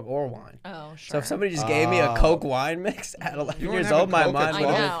having Coke or wine. Oh, sure. So if somebody just gave me a Coke wine mix at 11 You weren't years old, my having Coke at mind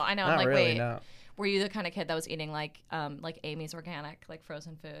 12? would I know. I'm Not like, really, wait. no. Were you the kind of kid that was eating like Amy's organic, like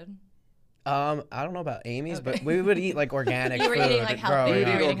frozen food? I don't know about Amy's, but we would eat like organic You were food eating like healthy. growing You You would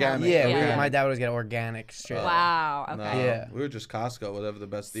were eat up. eating organic. healthy. Yeah, Okay. my dad would always get organic shit. Wow. Okay. No, Yeah. we were just Costco, whatever the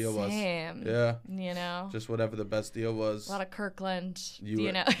best deal was. Same. Yeah, You know. just whatever the best deal was. A lot of Kirkland. You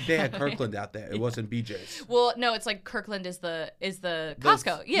You know. They had Kirkland out there. It wasn't BJ's. Well, no, it's like Kirkland is the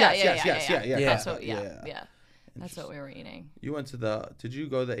Costco. Yeah, yes, yeah. That's Costco, what. Yeah. That's what we were eating. You went to did you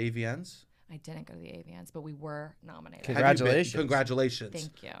go to the AVNs? I didn't go to the AVNs, but we were nominated. Okay. Have you been? Congratulations. Congratulations.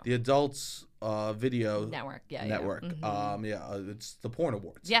 Thank you. The Adults Video Network. Yeah. Network. Mhm. It's the Porn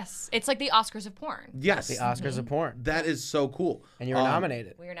Awards. Yes, it's like the Oscars of porn. Yes. The Oscars of porn. That is so cool. And you were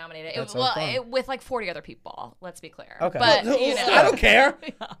nominated. We were nominated. That's so fun. With like 40 other people. Let's be clear. Okay. But Well, you know, I don't care.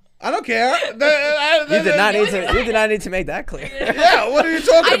 I don't care. You did not need to. You did not need to make that clear. Yeah, what are you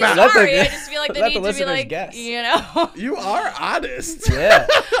talking I'm about? Let the- sorry. I just feel like the let need the to be listeners like, guess. you know. You are honest. Yeah.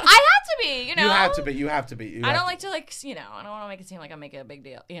 I have to be, you know. You have to be. You have to be. You I have don't to- like to like, you know, I don't want to make it seem like I'm making a big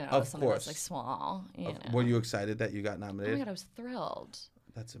deal, you know, Of something course. that's like small, you know. Were you excited that you got Oh my nominated? god, I was thrilled.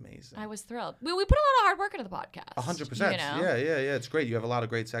 That's amazing. I was thrilled. We put a lot of hard work into the podcast. 100%. You know? Yeah. It's great. You have a lot of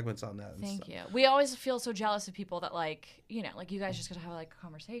great segments on that. and Thank stuff. you. We always feel so jealous of people that like, you know, like you guys just gotta have like a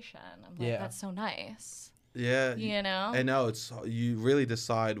conversation. I'm like, Yeah. that's so nice. Yeah. You know? I know. You really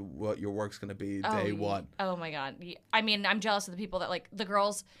decide what your work's gonna be day one. Oh my god. I mean, I'm jealous of the people that like the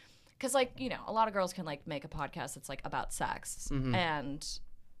girls, because like, you know, a lot of girls can like make a podcast that's like about sex, Mm-hmm. and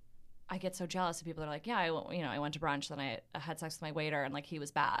I get so jealous of people that are like, yeah, I went to brunch, then I had sex with my waiter, and like he was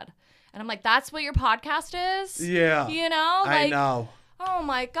bad, and I'm like, that's what your podcast is? Yeah. You know? I Like, know. oh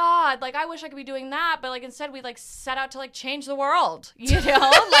my God, like I wish I could be doing that, but like instead we like set out to like change the world, you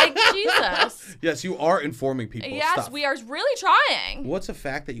know, like Jesus. Yes, you are informing people. Yes, stuff. we are really trying. What's a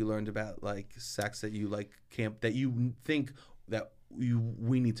fact that you learned about like sex that you like that you think that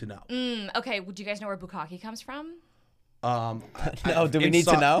we need to know? Okay, do you guys know where bukkake comes from? No, do we need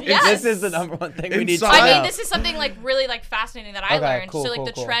to know? Yes. This is the number one thing we need to know. I mean, this is something like really like fascinating that I learned. Cool, so like cool,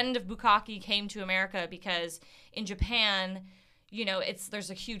 the cool. trend of bukkake came to America because in Japan, you know,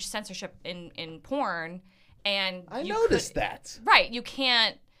 there's a huge censorship in porn, and I noticed that. Right, you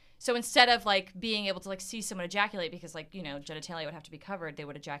can't. So instead of like being able to like see someone ejaculate, because like, you know, genitalia would have to be covered, they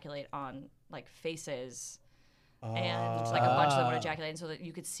would ejaculate on like faces, and like a bunch of them would ejaculate, so that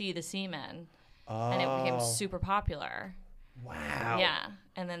you could see the semen. And it became super popular. Wow. Yeah.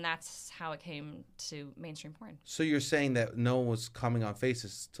 And then that's how it came to mainstream porn. So you're saying that no one was coming on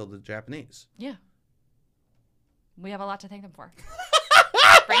faces till the Japanese? Yeah. We have a lot to thank them for.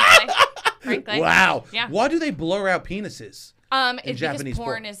 Frankly. Wow. Yeah. Why do they blur out penises? It's Japanese because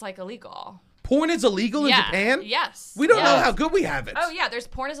porn porn? is like illegal. Porn is illegal in Japan? Yes. We don't know how good we have it. Oh yeah, there's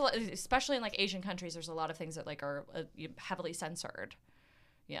porn especially in like Asian countries. There's a lot of things that like are heavily censored.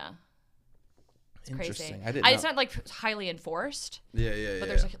 Yeah. It's Interesting. crazy. I didn't know. It's not like highly enforced. Yeah. But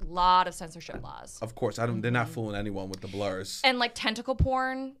there's a lot of censorship laws. Of course, they're not fooling anyone with the blurs. And like tentacle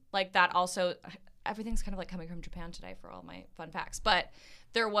porn, like that also, everything's kind of like coming from Japan today for all my fun facts. But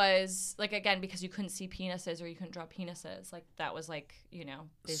there was like, again, because you couldn't see penises or you couldn't draw penises, like that was like, you know,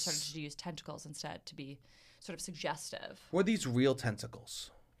 they started to use tentacles instead to be sort of suggestive. Were these real tentacles?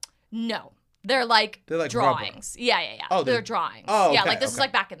 No. They're like drawings. Rubber. Yeah. Oh, they're drawings. Oh, yeah, okay, like this is okay.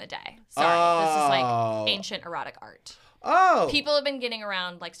 like back in the day. Sorry. This is like ancient erotic art. Oh. People have been getting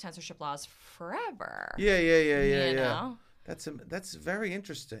around like censorship laws forever. Yeah. You know? That's very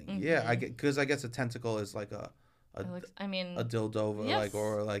interesting. Yeah, because I guess a tentacle is like a dildo, yes. like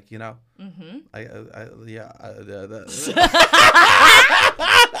or like, you know. Mm-hmm.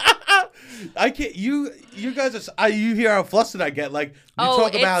 I can't. You guys are. You hear how flustered I get. Like you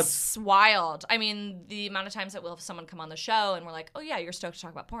talk about. It's wild. I mean, the amount of times that we'll have someone come on the show and we're like, "Oh yeah, you're stoked to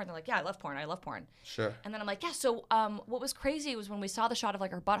talk about porn." They're like, "Yeah, I love porn. I love porn." Sure. And then I'm like, "Yeah." So, what was crazy was when we saw the shot of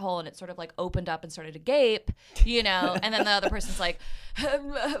like her butthole and it sort of like opened up and started to gape, you know. And then the other person's like,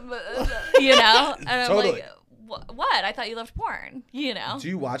 you know, and I'm Totally. like, "What? I thought you loved porn." You know. Do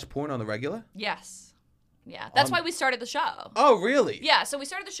you watch porn on the regular? Yes. Yeah, that's why we started the show. Oh, really? Yeah, so we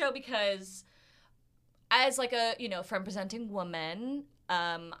started the show because as like a, you know, femme presenting woman,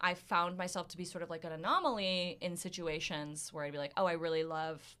 I found myself to be sort of like an anomaly in situations where I'd be like, oh, I really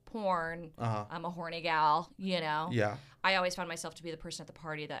love porn. I'm a horny gal, you know? Yeah. I I always found myself to be the person at the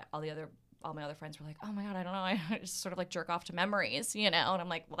party that all my other friends were like, oh my God, I don't know. I just sort of like jerk off to memories, you know? And I'm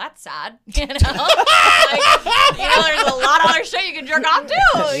like, well, that's sad, you know? Like, you know, there's a lot of other shit you can jerk off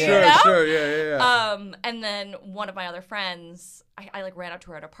to, you know? Sure, yeah. And then one of my other friends, I like ran up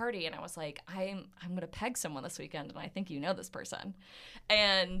to her at a party and I was like, I'm going to peg someone this weekend and I think you know this person.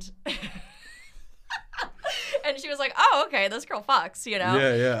 And... and she was like, oh, okay, this girl fucks, you know?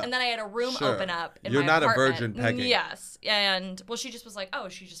 Yeah. And then I had a room Sure. open up in You're my not apartment. a virgin pegging. Yes. And, well, she just was like, oh,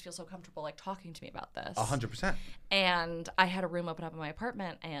 she just feels so comfortable, like, talking to me about this. 100%. And I had a room open up in my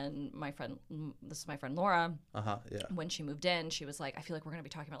apartment, and this is my friend Laura. Yeah. When she moved in, she was like, I feel like we're going to be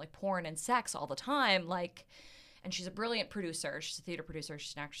talking about, like, porn and sex all the time, like... And she's a brilliant producer. She's a theater producer.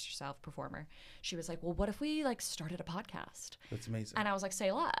 She's an actress herself, performer. She was like, well, what if we, like, started a podcast? That's amazing. And I was like,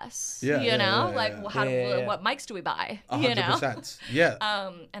 say less. Yeah, you know? yeah, like, yeah. well, what mics do we buy? You know? 100%. Yeah.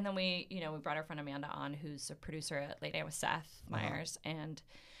 And then we brought our friend Amanda on, who's a producer at Late Night with Seth Meyers. And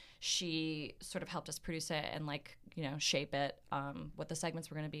she sort of helped us produce it and, like, you know, shape it, what the segments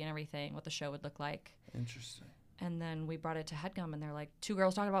were going to be and everything, what the show would look like. Interesting. And then we brought it to HeadGum, and they're like, 2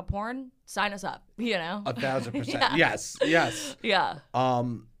 girls talking about porn? Sign us up, you know? 1,000%. Yeah. Yes. Yeah.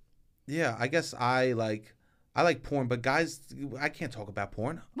 Yeah, I guess I like porn, but guys, I can't talk about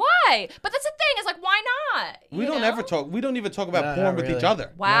porn. Why? But that's the thing, is like, why not? We don't know? ever talk. We don't even talk about No, porn not with each really.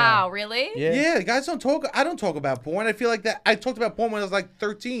 other. Wow, really? Yeah, guys don't talk. I don't talk about porn. I feel like that. I talked about porn when I was like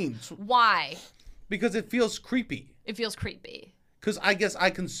 13 Why? because it feels creepy. It feels creepy. Because I guess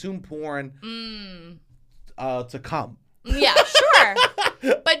I consume porn to come. Yeah, sure.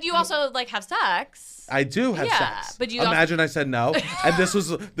 But you also, like, have sex. I do have Yeah, sex. but you imagine I said no, and this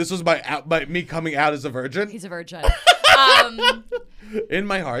was my me coming out as a virgin He's a virgin. in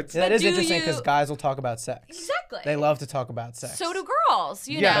my heart. Yeah, that is do interesting because you- guys will talk about sex. Exactly. They love to talk about sex. So do girls,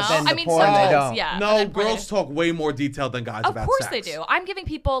 you Yes. know? But then I the mean, porn, some they girls, don't. yeah. No, but then girls talk way more detailed than guys Of about course sex. they do. I'm giving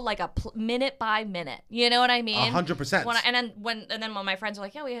people like a minute by minute. You know what I mean? 100%. And then when my friends are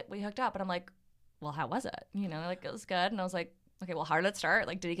like, yeah, we hooked up, and I'm like, well, how was it? You know, like, it was good, and I was like, Okay, well, how did it start?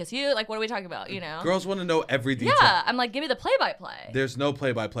 Like, did he kiss you? Like, what are we talking about? You know? Girls want to know every detail. Yeah, I'm like, give me the play-by-play. There's no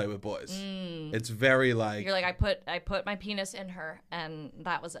play-by-play with boys. It's very like. You're like, I put my penis in her, and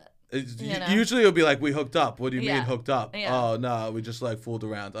that was it. You know? Usually it'll be like, we hooked up. What do you Yeah. mean hooked up? Yeah. Oh, no, we just like fooled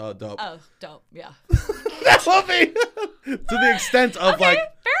around. Oh, dope. Oh, dope. Yeah. That will be to the extent of Okay, like,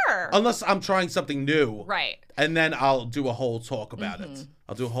 fair. unless I'm trying something new. Right. And then I'll do a whole talk about it.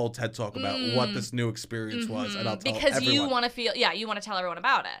 I'll do a whole TED talk about what this new experience was, and I'll tell Because everyone. you want to feel, you want to tell everyone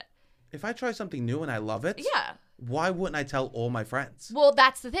about it. If I try something new and I love it, Yeah. why wouldn't I tell all my friends? Well,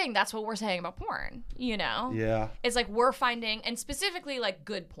 that's the thing. That's what we're saying about porn, you know? Yeah. It's like we're finding, and specifically like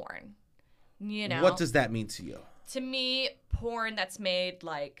good porn, you know? What does that mean to you? To me, porn that's made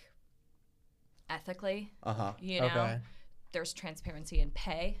like ethically, Uh-huh. you know? Okay. There's transparency in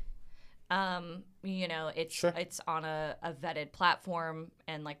pay. You know, it's on a vetted platform,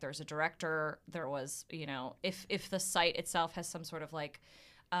 and like there's a director. There was, you know, if the site itself has some sort of like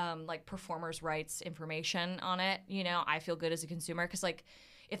performers' rights information on it, you know, I feel good as a consumer because like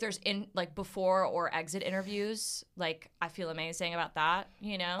if there's like before or exit interviews, like I feel amazing about that,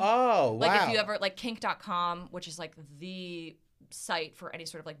 you know. Oh, wow. Like if you ever like kink.com, which is like the site for any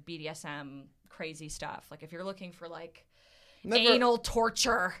sort of like BDSM crazy stuff. Like if you're looking for like anal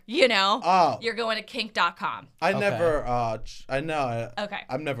torture, you know, you're going to kink.com. I Okay. never, I know. Okay.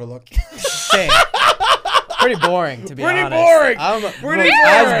 I'm never looking. Same. Pretty boring, to be Pretty honest. boring. I'm Pretty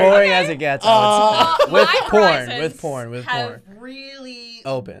as boring. boring as it gets. I would say. My with porn, horizons with have porn. really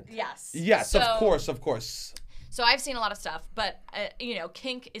Open. Yes. Yes, So- of course. So I've seen a lot of stuff, but you know,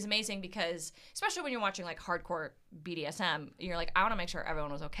 kink is amazing because, especially when you're watching like hardcore BDSM, you're like, I want to make sure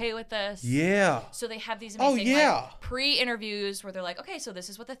everyone was okay with this. Yeah. So they have these Oh, amazing yeah. like, pre-interviews where they're like, okay, so this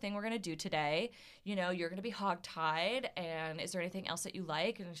is what the thing we're gonna do today. You know, you're gonna be hogtied, and is there anything else that you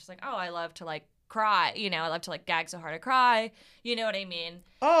like? And it's just like, oh, I love to like cry. You know, I love to like gag so hard I cry. You know what I mean?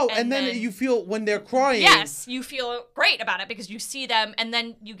 Oh, And and then then- you feel when they're crying. Yes, you feel great about it because you see them, and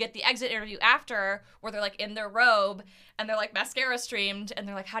then you get the exit interview after where they're like in their robe and they're like mascara streamed, and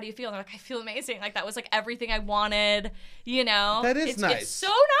they're like, "How do you feel?" And they're like, "I feel amazing. Like that was like everything I wanted." You know, That is nice. It's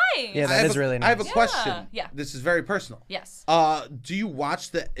so nice. Yeah, that is really nice. I have a question. Yeah. This is very personal. Yes. Do you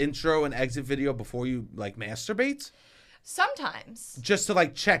watch the intro and exit video before you like masturbate? Sometimes. Just to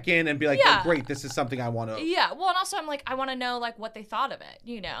like check in and be like, Yeah. oh, great, this is something I want to. Yeah. Well, and also I'm like, I want to know like what they thought of it.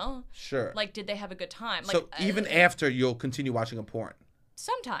 You know, Sure. like did they have a good time? So Like even after you'll continue watching a porn.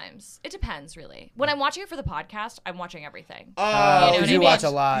 sometimes it depends really. When I'm watching it for the podcast, I'm watching everything. Oh, You know what I you mean? watch a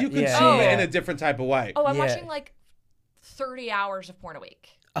lot. You consume yeah, it yeah. in a different type of way. Oh, I'm Yeah. watching like 30 hours of porn a week.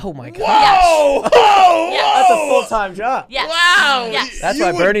 Oh my god. Whoa! Whoa! Yes. That's a full-time job. Yes. Wow! Yes. That's You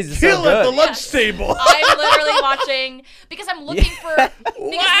why would Bernie's is so kill at the good. lunch Yes. table. I'm literally watching because I'm looking for because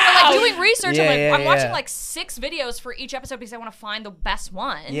we're like doing research. Yeah, I'm like yeah, I'm watching yeah. like 6 videos for each episode because I want to find the best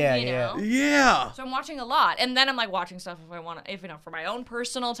one. Yeah, you yeah. know? Yeah. So I'm watching a lot, and then I'm like watching stuff if I want to, if you know, for my own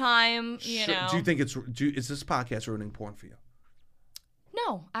personal time. You Sure. know. Do you think is this podcast ruining porn for you?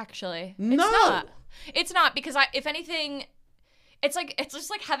 No, actually, No. it's not. It's not because if anything, it's just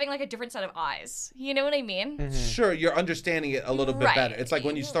like having like a different set of eyes. You know what I mean? Sure, you're understanding it a little bit Right. better. It's like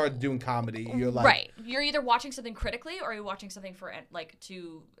when you start doing comedy, you're like, Right. You're either watching something critically or you're watching something for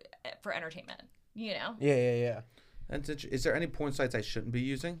for entertainment. You know. Yeah. Is there any porn sites I shouldn't be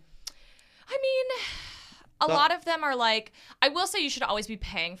using? I mean, a lot of them are like, I will say you should always be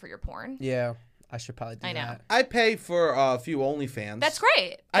paying for your porn. Yeah. I should probably do I know. that. I pay for a few OnlyFans. That's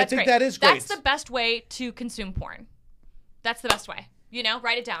great. I That's think great. that is great. That's the best way to consume porn. That's the best way. You know,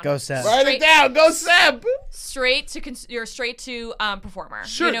 write it down. Go Seth. Write it down. Go Seb. Straight to you're straight to performer.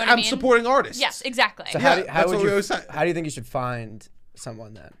 Sure, You know what I'm I mean? supporting artists. Yes, exactly. So Yeah, how that's would what we you always say. how do you think you should find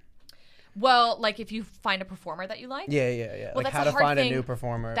someone then? Well, like if you find a performer that you like. Yeah. Well, like that's how a to hard find thing. a new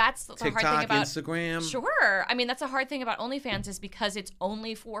performer. That's the hard TikTok, thing about Instagram. Sure. I mean, that's a hard thing about OnlyFans is because it's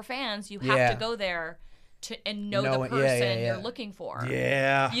only for fans. You have Yeah. to go there and know Know the it. person Yeah. you're looking for.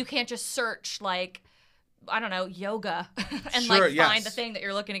 Yeah. You can't just search like, I don't know, yoga and Sure, like find yes. the thing that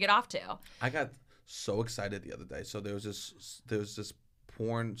you're looking to get off to. I got so excited the other day. So there was this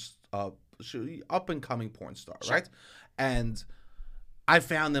porn up and coming porn star, right? And I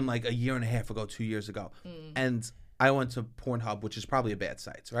found them like a year and a half ago, 2 years ago, and I went to Pornhub, which is probably a bad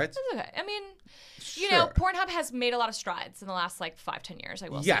site, right? It's okay. I mean, you know, Sure. Pornhub has made a lot of strides in the last like 5-10 years. I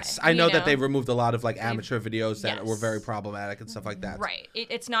will say. Yes, I know You that they removed a lot of like amateur videos that Yes. were very problematic and stuff like that. Right.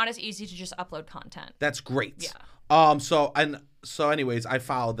 It's not as easy to just upload content. That's great. Yeah. So anyways, I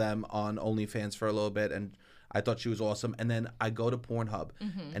followed them on OnlyFans for a little bit, and I thought she was awesome. And then I go to Pornhub,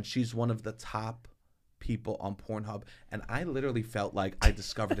 Mm-hmm. and she's one of the top people on Pornhub, and I literally felt like I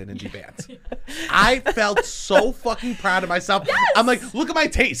discovered an indie band. I felt so fucking proud of myself. Yes. I'm like, look at my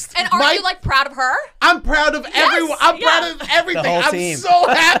taste. And are you like proud of her? I'm proud of everyone. I'm proud of everything. The whole I'm team. so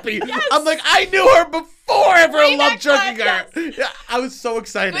happy. Yes. I'm like, I knew her before everyone Way loved back jerking then, her. Yeah, I was so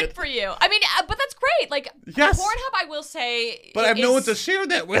excited. Good for you. I mean, but that's great. Like, Yes. Pornhub, I will say. But I have no one is- to share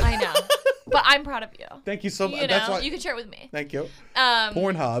that with. I know. But I'm proud of you. Thank you so much. You That's know, why. you can share it with me. Thank you.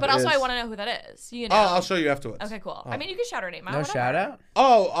 Pornhub. But also, is- I want to know who that is. You know. Oh, I'll show you afterwards. Okay, cool. I mean, you can shout her name out. No whatever. shout out.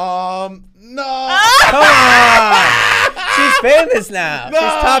 Oh, no. Come on. She's famous now. No,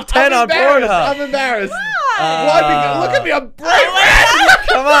 She's top 10 I'm on embarrassed. Pornhub. I'm embarrassed. Why? Why? Because, look at me. I'm bright red.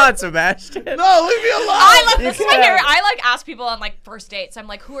 Come on, Sebastian. No, leave me alone. I love You this. Is my can. favorite. I like ask people on like first dates. I'm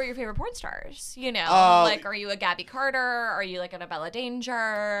like, who are your favorite porn stars? You know, like, are you a Gabby Carter? Are you like an Abella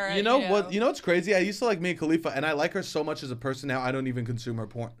Danger? You know what? You know what's crazy? I used to like Mia Khalifa, and I like her so much as a person now. I don't even consume her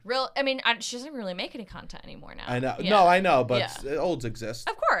porn. I mean, she doesn't really make any content anymore now. I know. Yeah. No, I know, but Yeah. olds exist.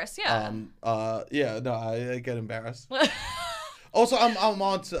 Of course, yeah. Yeah. No, I get embarrassed. Also, I'm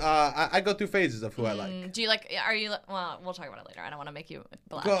on to. I go through phases of who I like. Do you like? Are you? Well, we'll talk about it later. I don't want to make you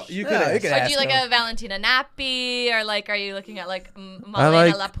blush. Go, you could. Yeah, you ask. could Or ask. do you like no. a Valentina Nappi, or like, are you looking at like I Malena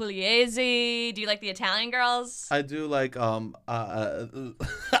like- La Pugliese? Do you like the Italian girls? I do like I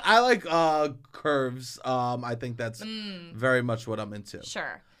like curves. I think that's very much what I'm into.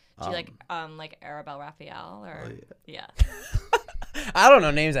 Sure. Do you like Arabelle Raphael or? Oh, Yeah. I don't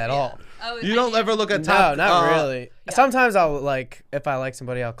know names at all. Oh, You don't ever look at top. No, not really. Yeah. Sometimes I'll like, if I like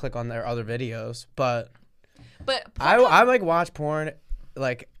somebody, I'll click on their other videos. But But I like watch porn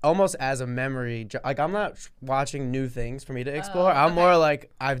like almost as a memory. Like I'm not watching new things for me to explore. I'm more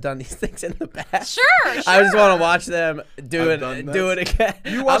like I've done these things in the past. Sure. I just want to watch them do I've done it again.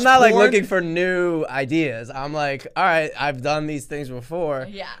 You watch I'm not like porn? looking for new ideas. I'm like, all right, I've done these things before.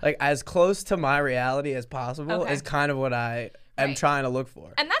 Yeah. Like as close to my reality as possible Okay. is kind of what I am Right. trying to look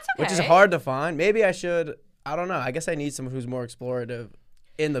for. And that's okay. Which is hard to find. Maybe I should. I don't know. I guess I need someone who's more explorative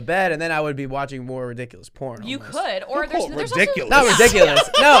in the bed, and then I would be watching more ridiculous porn. You almost. could, or Don't call there's it also ridiculous. Not Yeah. ridiculous.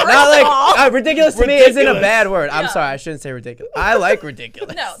 No, First not of all- like ridiculous to me isn't a Ridiculous. bad word. I'm Yeah. sorry, I shouldn't say ridiculous. I like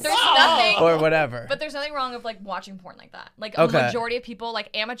ridiculous. No, there's nothing. or whatever. But there's nothing wrong with like watching porn like that. Like Okay. a majority of people, like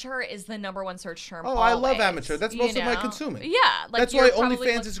amateur is the #1 search term. Oh, I love always, amateur. That's most you of my know? consuming. Yeah, like That's you're why probably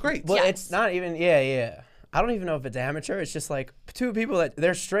OnlyFans is great. Well, Yes. it's not even. Yeah. I don't even know if it's amateur. It's just like two people that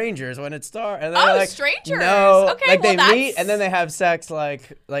they're strangers when it starts, and then Oh, they're like, strangers. No, Okay, like well, they meet that's- and then they have sex.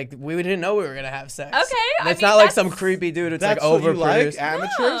 Like we didn't know we were gonna have sex. Okay, and I it's mean, not like some that's- creepy dude. It's That's like what you like, overproduced. amateurs.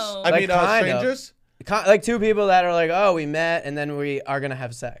 No. I Like, mean, kind of. strangers. Like two people that are like, oh, we met and then we are gonna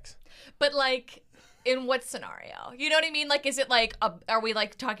have sex. But like, in what scenario? You know what I mean? Like, is it like, are we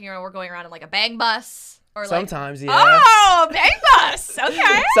like talking around? We're going around in like a bang bus, or like? Sometimes, yeah. Oh, bang bus.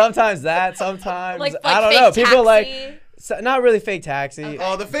 Okay. Sometimes that. Sometimes Like I don't fake know. People taxi. like not really fake taxi.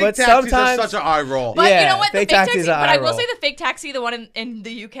 Oh, the fake but taxis sometimes, are such an eye roll. But you Yeah, know what? fake The fake taxi's taxi. an But eye I will roll. say the fake taxi, the one in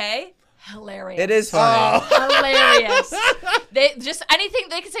the UK, hilarious. It is funny. hilarious. They just anything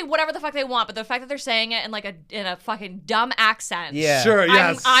they can say whatever the fuck they want, but the fact that they're saying it in like in a fucking dumb accent. Yeah. Sure,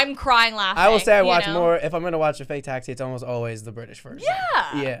 yes. I'm crying laughing. I will say I you watch know? more. If I'm gonna watch a fake taxi, it's almost always the British version.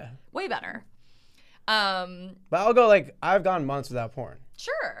 Yeah. Yeah. Way better. But I'll go like I've gone months without porn.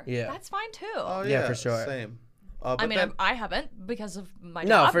 Sure. Yeah. That's fine too. Oh, Yeah, for sure. Same. I But mean, then, I haven't because of my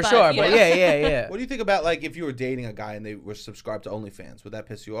No, job. for sure. you But know. yeah. what do you think about like if you were dating a guy and they were subscribed to OnlyFans? Would that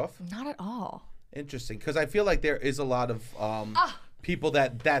piss you off? Not at all. Interesting, because I feel like there is a lot of people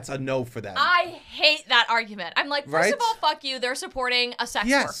that's a no for them. I hate that argument. I'm like, first Right? of all, fuck you. They're supporting a sex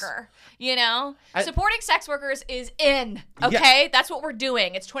Yes. worker. You know? I- Supporting sex workers is in. Okay? That's what we're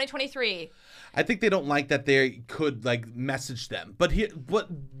doing. It's 2023. I think they don't like that they could like message them, but they're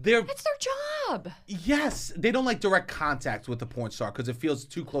It's their job. yes, they don't like direct contact with the porn star because it feels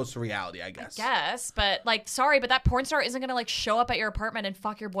too close to reality. I guess. Yes, but like, sorry, but that porn star isn't gonna like show up at your apartment and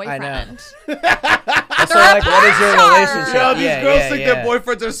fuck your boyfriend. So like, what is your porn relationship? star. Yo, these girls think their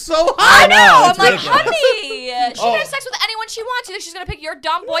boyfriends are so hot. I know. I'm it's like, ridiculous. honey, she Oh. can have sex with anyone she wants. You think she's gonna pick your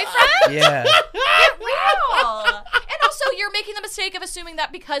dumb boyfriend? Yeah. Get real. And also, you're making the mistake of assuming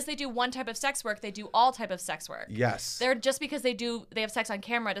that because they do one type of sex work, they do all type of sex work. Yes. They're just because they have sex on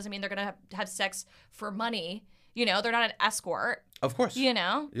camera doesn't mean they're gonna have sex for money. You know, they're not an escort. Of course. You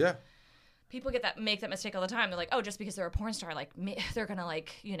know, Yeah. people make that mistake all the time. They're like, oh, just because they're a porn star, like they're gonna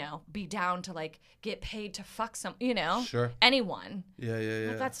like be down to like get paid to fuck anyone. Sure. Anyone. Yeah.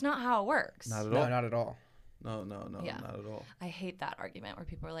 Like, that's not how it works. Not at No, all. not at all. Yeah. not at all. I hate that argument where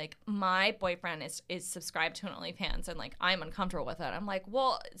people are like, my boyfriend is subscribed to an OnlyFans and like I'm uncomfortable with it. I'm like,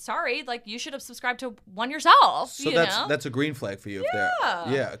 well, sorry, like you should have subscribed to one yourself. So you that's know? that's a green flag for you. Yeah. If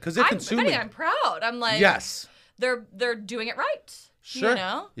they're, yeah, because they're if anything, consuming. I'm proud. I'm like, Yes. they're doing it right. Sure. You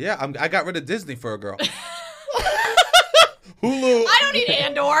know? Yeah, I got rid of Disney for a girl. Hulu. I don't need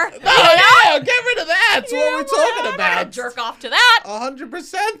Andor. Yeah, get rid of that. That's what we're talking about. Jerk off to that.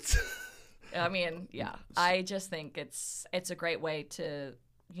 100%. I mean, yeah. I just think it's a great way to,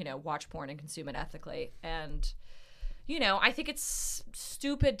 watch porn and consume it ethically. And, I think it's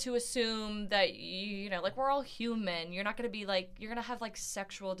stupid to assume that, like we're all human. You're not going to be like, you're going to have like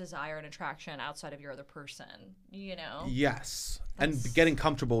sexual desire and attraction outside of your other person, Yes. And getting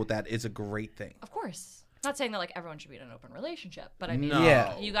comfortable with that is a great thing. Of course. Not saying that like everyone should be in an open relationship, but I mean,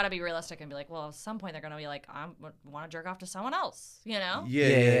 No. you got to be realistic and be like, well, at some point they're gonna be like, I want to jerk off to someone else,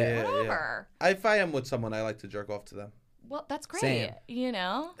 Yeah. Whatever. If I am with someone, I like to jerk off to them. Well, that's great, Same.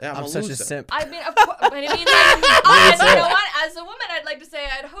 Yeah, I'm a such loser. a simp. I mean, of course, but I mean, like, and you know what? As a woman, I'd like to say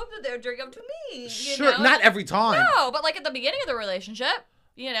I'd hope that they're jerking up to me. Sure, not every time. No, but like at the beginning of the relationship,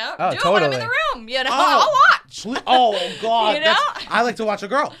 do it Oh, when I'm in totally. the room. I'll watch. Oh God, You know? I like to watch a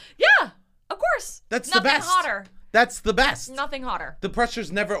girl. Yeah, of course. That's the Nothing best. hotter. That's the best. Nothing hotter. The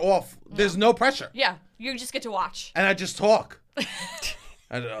pressure's never off. There's no pressure. Yeah, you just get to watch. And I just talk. What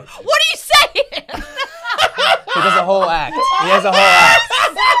are you saying? He does a whole act. He has a whole act.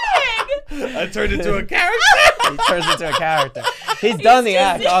 I turned into a character. He turns into a character. He's done the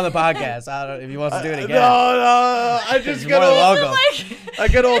act on the podcast. I don't know if he wants to do it again. No, I just He's get more all. welcome. I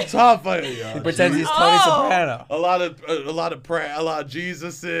get all tough. He pretends he's Tony Soprano. A lot of prayer, a lot of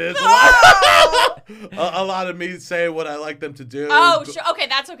Jesuses, a lot of me saying what I like them to do. Oh, okay,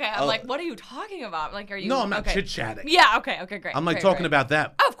 that's okay. I'm like, what are you talking about? Like, are you? No, I'm not okay. chit chatting. Yeah. Okay. Great. I'm like Great, talking great. about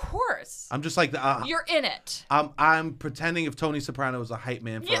them. Of course. I'm just like You're in it. I'm pretending if Tony Soprano was a hype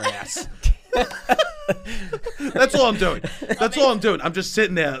man for ass. That's all I'm doing. That's all I'm doing. I'm just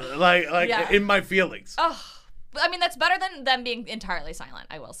sitting there like in my feelings. Oh, I mean that's better than them being entirely silent.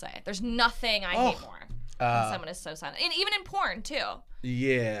 I will say, there's nothing I hate more when someone is so silent, and even in porn too.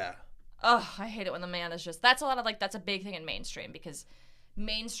 Yeah. Oh, I hate it when the man is just. That's a lot of that's a big thing in mainstream because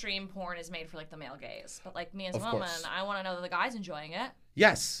mainstream porn is made for like the male gaze, but like me as a woman, course. I want to know that the guy's enjoying it.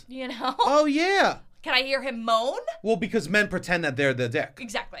 Yes. Oh yeah. Can I hear him moan? Well, because men pretend that they're the dick.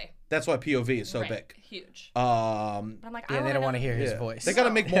 Exactly. That's why POV is so big. Huge. But I'm like, Yeah, they don't want to hear his voice. They gotta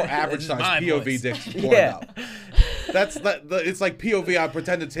make more average size my POV voice. dicks porn Yeah. now. It's like POV. I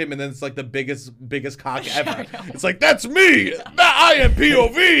pretend it's him, and then it's like the biggest cock ever. It's like that's me. I am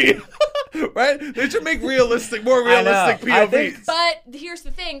POV. Right? They should make more realistic POVs. But here's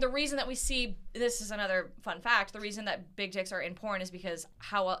the thing: the reason that we see this is another fun fact. The reason that big dicks are in porn is because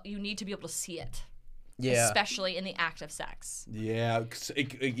you need to be able to see it. Yeah. Especially in the act of sex. Yeah.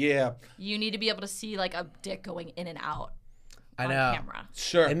 You need to be able to see like a dick going in and out I on know. camera.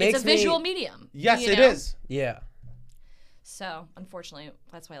 Sure. It It's a visual medium. Yes, it know? is. Yeah. So, unfortunately,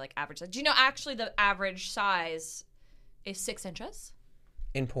 that's why like average size. Do you know actually the average size is 6 inches?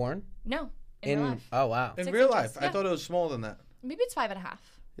 In porn? No. In real life. Oh wow. In 6 real inches, life, I yeah. thought it was smaller than that. Maybe it's 5.5.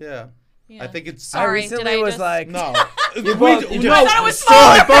 Yeah. Yeah. I think it's. Sorry, I recently did I was just- like, No. You We- both, you no. I thought it was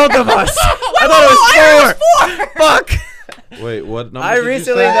destroyed both of us. I thought it was 4. Fuck. Wait, what? I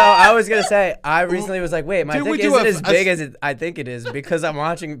recently though, I was gonna say, I recently was like, wait, my Dude, we dick do isn't a- as big as I think it is because I'm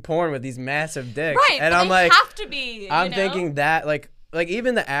watching porn with these massive dicks, Right, and but I'm they like, have to be. I'm you know? thinking that like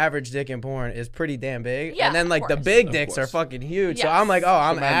even the average dick in porn is pretty damn big, Yeah, and then of like the course. big Of dicks are course. fucking huge. So Yes. I'm like, oh,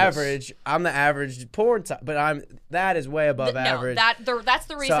 I'm Tremendous. average. I'm the average porn type, but that is way above average. No, that's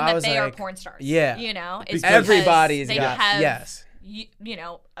the reason I that was they are like, porn stars. yeah. You know, it's Because- because Everybody's they got- have, yes. You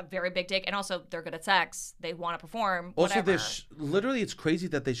know, a very big dick, and also they're good at sex. They want to perform. Also, Whatever. literally, it's crazy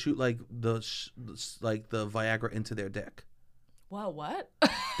that they shoot like the Viagra into their dick. Whoa, what?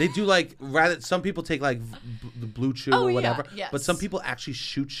 They do some people take like the blue chew Oh, or yeah, whatever, yes. but some people actually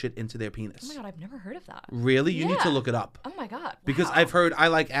shoot shit into their penis. Oh my god, I've never heard of that. Really? You need to Yeah. look it up Oh my god. because wow. I've heard I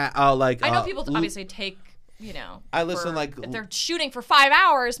know people obviously take. You know, I listen, if they're shooting for 5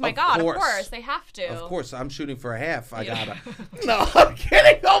 hours. My Of God, course. of course they have to. Of course, I'm shooting for a half. I Yeah. gotta. No, I'm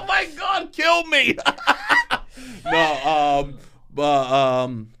kidding. Oh my God, kill me. No,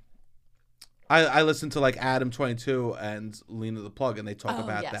 I listen to like Adam 22 and Lena the Plug, and they talk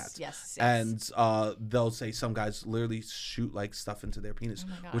about that. Yes. And they'll say some guys literally shoot like stuff into their penis, Oh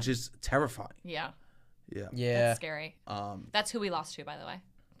my God. which is terrifying. Yeah, Yeah. Yeah. that's scary. That's who we lost to, by the way,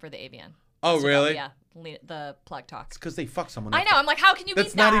 for the AVN. Oh, So, really? Yeah, the plug talks. Because they fuck someone. I after. know. I'm like, how can you That's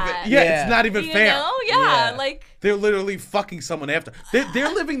beat not that? even. Yeah, Yeah. it's not even You fair. know? Yeah, Yeah. like They're literally fucking someone after. They're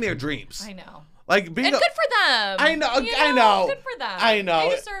living their dreams. I know. Like being And good for them. I know. You I know. Good for them. I know.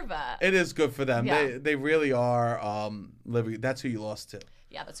 They deserve it. It is good for them. Yeah. They really are living. That's who you lost to.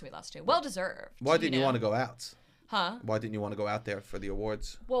 Yeah, that's who we lost to. Well deserved. Why didn't you want to go out? Huh? Why didn't you want to go out there for the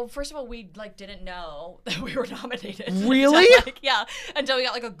awards? Well, first of all, we like didn't know that we were nominated. Really? Until we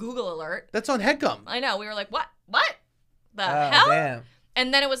got like a Google alert. That's on HeadGum. I know. We were like, what? What? The hell? Damn.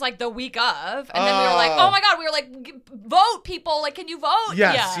 And then it was like the week of, and then we were like, oh my god, we were like, vote, people, like, can you vote?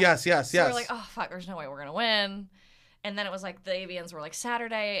 Yes. So we were like, oh fuck, there's no way we're gonna win. And then it was like the avians were like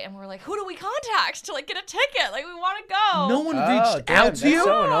Saturday, and we were like, who do we contact to like get a ticket? Like we want to go. No one reached out to you.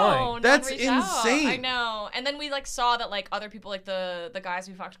 So annoying. No one That's reached out. insane. I know. And then we like saw that like other people, like the guys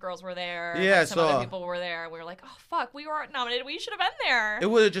who fucked girls were there. Yeah, like, some I saw. other people were there. And we were like, oh fuck, we weren't nominated. We should have been there. It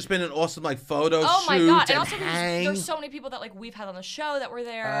would have just been an awesome like photo Oh my shoot god! And and also hang. there's so many people that like we've had on the show that were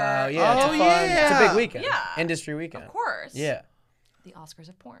there. Yeah. It's Oh, a fun, yeah. It's a big weekend. Yeah. Industry weekend. Of course. Yeah. The Oscars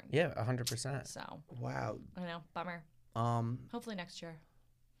of porn. Yeah. 100%. So Wow. I know, bummer. Hopefully next year.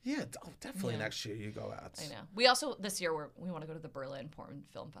 Yeah, definitely Yeah. next year you go out. I know. We also this year we want to go to the Berlin Porn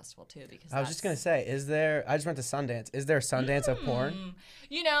Film Festival too because I was just gonna say, I just went to Sundance. Is there a Sundance of porn?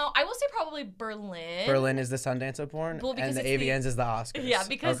 You know, I will say probably Berlin. Berlin is the Sundance of porn, Well, because and the it's Avians is the Oscars. Yeah,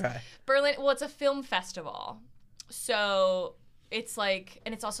 because okay. Berlin. Well, it's a film festival, so it's like,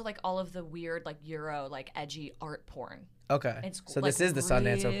 and it's also like all of the weird like Euro like edgy art porn. Okay. It's So like, this is the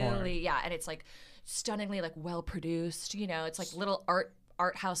Sundance of porn. really- Yeah, and it's like stunningly like well produced. You know, it's like little art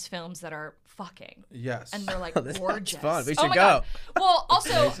house films that are fucking. Yes. And they're like This sounds gorgeous. fun. We Oh should my go. God. Well,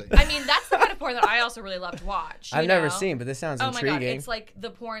 also, amazing. I mean, that's the kind of porn that I also really love to watch. I've you never know? seen, but this sounds Oh my intriguing. god, it's like the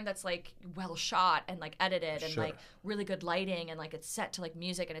porn that's like well shot and like edited and Sure. like really good lighting and like it's set to like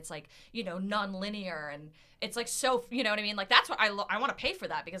music and it's like, you know, non-linear and it's like so, you know what I mean? Like that's what I want to pay for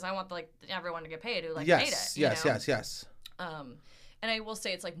that because I want like everyone to get paid who like made it. You know? Yes. And I will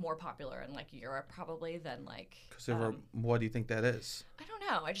say it's like more popular in like Europe probably than like. Because what do you think that is? I don't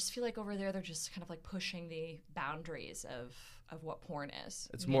know. I just feel like over there they're just kind of like pushing the boundaries of what porn is.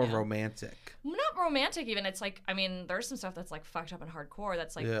 It's you more know? romantic. Not romantic even. It's like, I mean, there's some stuff that's like fucked up and hardcore.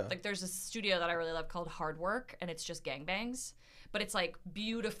 That's like, Yeah. like there's a studio that I really love called Hard Work, and it's just gangbangs, but it's like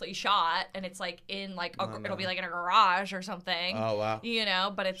beautifully shot, and it's like in like it'll be like in a garage or something. Oh wow. You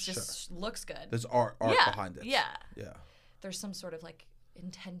know, but it just looks good. There's art Yeah, behind it. yeah. Yeah. There's some sort of like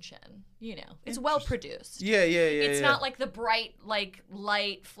intention. You know, it's well produced. Yeah. It's not like the bright, like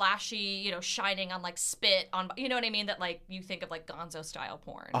light, flashy, you know, shining on like spit on, you know what I mean? That like you think of like Gonzo style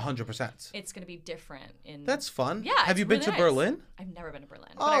porn. 100%. It's gonna be different in. That's fun. Yeah. Have it's you been really to nice. Berlin? I've never been to Berlin.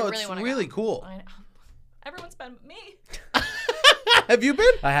 But I Oh, really it's wanna really go. cool. I know. Everyone's been me. Have you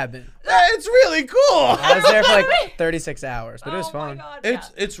been? I have been. It's really cool. I was there for like 36 hours, but it was Oh fun. my god.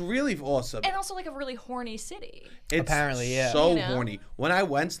 It's really awesome. And also like a really horny city. It's Apparently, yeah. so You know? horny. When I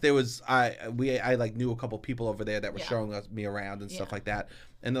went, there was I like knew a couple people over there that were Yeah. showing me around and stuff Yeah. like that.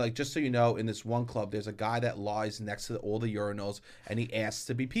 And they're like, just so you know, in this one club, there's a guy that lies next to all the urinals, and he asks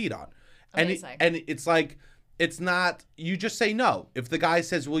to be peed on. Amazing. And it's like, it's not. You just say no. If the guy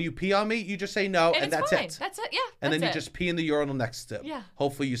says, "Will you pee on me?" You just say no, and it's that's fine. it. That's it. Yeah. And then you that's it. just pee in the urinal next to him. Yeah.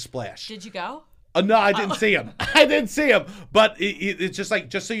 Hopefully you splash. Did you go? No, I didn't see him. I didn't see him. But it's just like,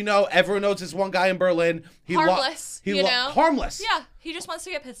 just so you know, everyone knows this one guy in Berlin. Harmless, you know? Harmless. Yeah. He just wants to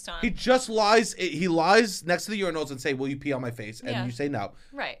get pissed on. He just lies. He lies next to the urinals and say, "Will you pee on my face?" And Yeah. you say no.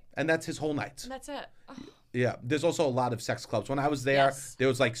 Right. And that's his whole night. That's it. Oh. Yeah. There's also a lot of sex clubs. When I was there, Yes. there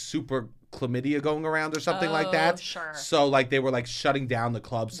was like super chlamydia going around or something like Oh, that. sure. So like they were like shutting down the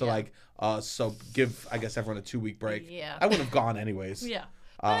clubs to Yeah. like so give I guess everyone a 2-week break. Yeah. I wouldn't have gone anyways. Yeah.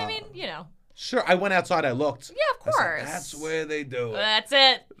 But I mean, you know. Sure. I went outside. I looked. Yeah, of I was like, course. that's where they do it. That's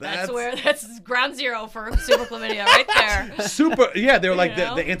it. That's ground zero for super chlamydia right there. Super. Yeah, they were like You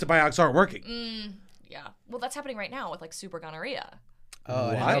know? the antibiotics aren't working. Yeah. Well, that's happening right now with like super gonorrhea. Oh, I What?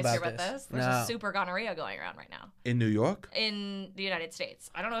 didn't know You guys about hear about this. this? There's No. a super gonorrhea going around right now In New York? in the United States.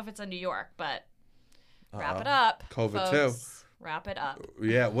 I don't know if it's in New York, but wrap Uh-oh. it up. COVID folks. Wrap it up.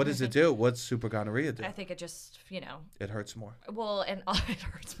 Yeah, what does it do? What's super gonorrhea do? I think it just, you know, It hurts more. well, and it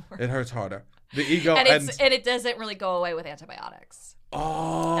hurts more. It hurts harder. The ego and and, it doesn't really go away with antibiotics.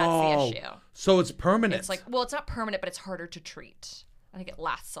 oh, That's the issue. So it's permanent. It's like, well, it's not permanent, but it's harder to treat. I think it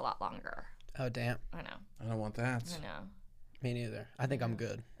lasts a lot longer. Oh, damn. I know. I don't want that. I know. Me neither. I think I'm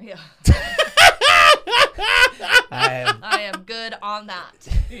good. Yeah. I I am good on that.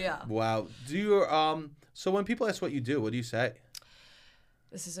 Yeah. Wow. Do you so when people ask what you do, what do you say?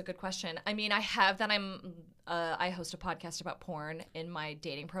 This is a good question. I mean, I host a podcast about porn in my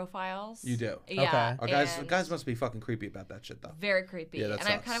dating profiles. You do? Yeah. Oh, and guys must be fucking creepy about that shit though. very creepy. Yeah, that and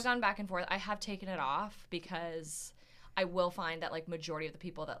I've kind sucks. of gone back and forth. I have taken it off because I will find that like majority of the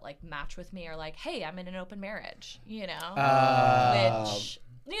people that like match with me are like, hey, I'm in an open marriage, you know, which,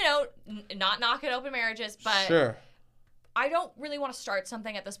 you know, not knocking open marriages, but Sure. I don't really want to start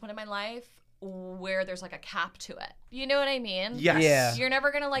something at this point in my life where there's like a cap to it. You know what I mean? Yes. Yeah. You're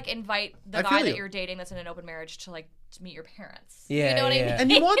never going to like invite the I guy feel that you. you're dating that's in an open marriage to like to meet your parents. Yeah, You know what I yeah. mean?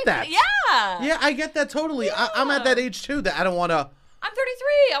 And you want that. Yeah. Yeah, I get that totally. I'm at that age too that I don't want to. I'm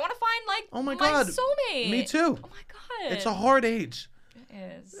 33. I want to find like Oh my God. soulmate. Me too. Oh my God. It's a hard age.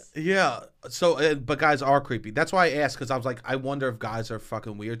 It is. Yeah. So, but guys are creepy. That's why I asked, because I was like, I wonder if guys are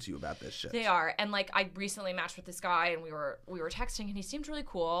fucking weird to you about this shit. They are. And like I recently matched with this guy and we were texting and he seemed really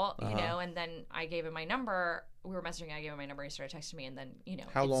cool, you know, and then I gave him my number. We were messaging, I gave him my number, he started texting me, and then, you know.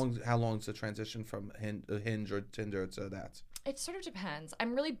 How long's the transition from Hinge or Tinder to that? It sort of depends.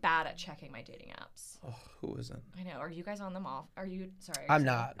 I'm really bad at checking my dating apps. Oh, who isn't? I know. Are you guys on them off? Are you sorry? I'm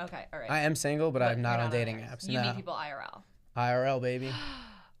single? not. Okay, all right. I am single, but I'm not you're on dating there. apps. You No. meet people IRL. IRL, baby.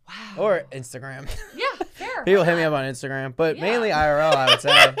 Wow. Or Instagram. Yeah, fair. People why hit me not? up on Instagram, but Yeah. mainly IRL, I would say.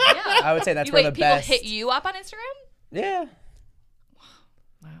 Yeah. I would say that's where the people best. hit you up on Instagram? Yeah.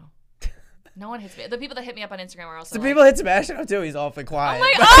 Wow. No one hits me. The people that hit me up on Instagram are also The like, people hit Sebastian up too. He's awfully quiet. oh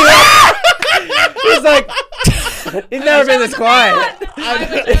my God. He's like, he's never been this quiet.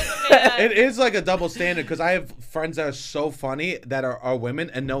 It is like a double standard, because I have friends that are so funny that are women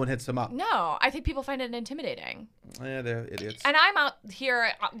and no one hits them up. No, I think people find it intimidating. Yeah, they're idiots. And I'm out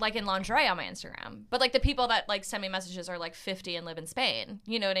here like in lingerie on my Instagram. But like the people that like send me messages are like 50 and live in Spain.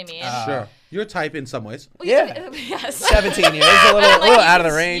 You know what I mean? Sure. Your type in some ways. Well, you Yeah. can- yes. 17 years, a little, Like, little you out of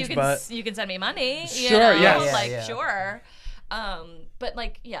can- the range, you can, but you can send me money. Sure, You know? yes. Yeah, Like, yeah. sure. But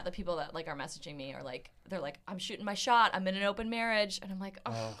like, yeah, the people that like are messaging me are like, they're like, I'm shooting my shot. I'm in an open marriage. And I'm like,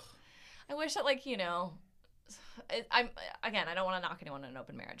 oh, I wish that like, you know, I don't want to knock anyone in an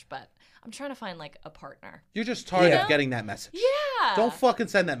open marriage, but I'm trying to find like a partner. You're just tired Yeah. of getting that message. Yeah. Don't fucking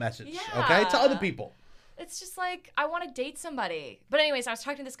send that message, okay? To other people. It's just like, I want to date somebody. But anyways, I was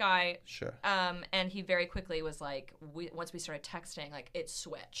talking to this guy. Sure. And he very quickly was like, once we started texting, like it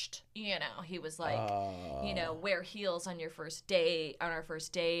switched. You know, he was like, you know, wear heels on our first date.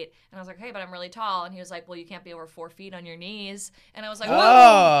 And I was like, hey, but I'm really tall. And he was like, well, you can't be over 4 feet on your knees. And I was like, whoa.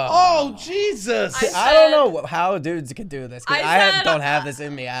 Oh, Jesus. I don't know how dudes can do this, because I said- don't have this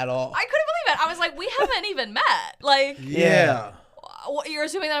in me at all. I couldn't believe it. I was like, we haven't even met. Like, Yeah. you're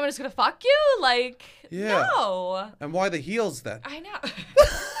assuming that I'm just going to fuck you? Like, Yeah. no. And why the heels then? I know.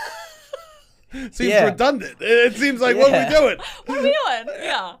 Seems Yeah. redundant. It seems like, what are we doing? What are we doing?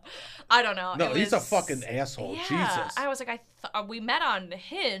 Yeah. I don't know. No, It he's a was- fucking asshole. Yeah. Jesus. I was like, we met on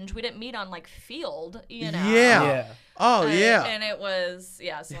Hinge. We didn't meet on like Field, you know. Yeah. Yeah. Oh, yeah. And it was,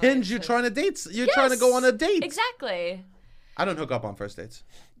 yeah. So Hinge, you're trying to date. You're trying to go on a date. Exactly. I don't hook up on first dates.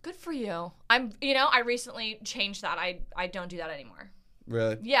 Good for you. I recently changed that. I don't do that anymore.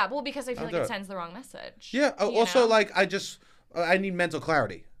 Really? Yeah, well, because I feel like do it it. sends the wrong message. Yeah. you Also, know? like, I need mental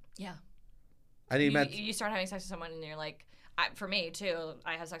clarity. Yeah. I need You start having sex with someone and you're like, for me too,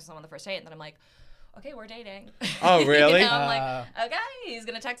 I have sex with someone on the first date and then I'm like, okay, we're dating. Oh, really? You know, I'm like, okay, he's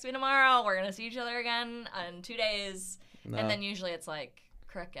going to text me tomorrow. We're going to see each other again in 2 days. No. And then usually it's like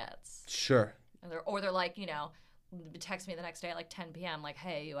crickets. Sure. Or they're like, you know, text me the next day at like 10 p.m. like,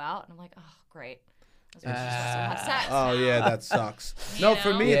 hey, you out? And I'm like, oh, great. I was just supposed to have sex Oh, now. yeah, that sucks. You No,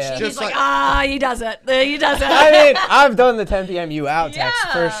 for know? me, Yeah. it's He's just like, like he does it. He does it. I mean, I've done the 10 p.m. you out text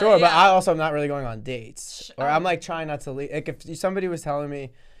for Yeah, sure, but yeah. I also am not really going on dates. Or I'm like trying not to leave. Like if somebody was telling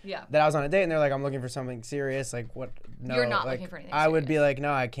me Yeah. that I was on a date and they're like, I'm looking for something serious, like what? No, You're not like, looking for anything I would be serious. like,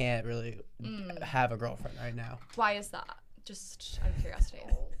 no, I can't really have a girlfriend right now. Why is that? Just out of curiosity.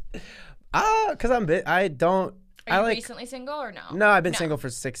 Cause I don't. Are you I like. recently single or no? No, I've been single for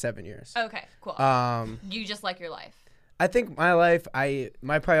 6-7 years. Okay, cool. You just like your life. I think my life,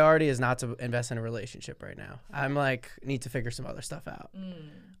 my priority is not to invest in a relationship right now. I'm like, need to figure some other stuff out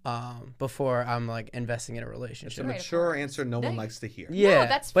before I'm like investing in a it's a relationship. Right, of mature course. answer no one Yeah. likes to hear. Yeah,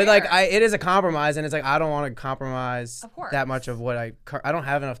 that's but like fair. it is a compromise, and it's like I don't want to compromise Of course. that much of what I don't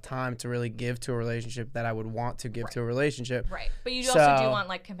have enough time to really give to a relationship that I would want to give to a relationship. Right. But you also do So- want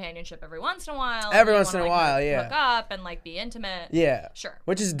like companionship every once in a while. Every You once wanna, in a like, while, yeah. Hook up and like be intimate. Yeah, Sure.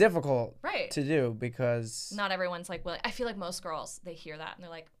 which is difficult Right. to do because Not everyone's like willing. I feel like most girls, they hear that and they're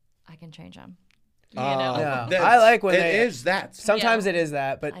like, I can change him. You Oh, know? Yeah. that's- I like when it they- is that. sometimes Yeah. it is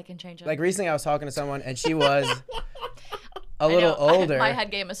that, but I can change him. like recently I was talking to someone and she was a little older. My head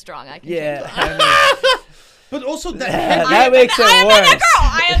game is strong. I can Yeah, change him. I mean, But also that head, that makes it I have been that worse. girl.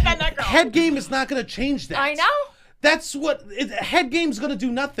 I have been that girl. head game is not going to change that. I know. That's what head game's going to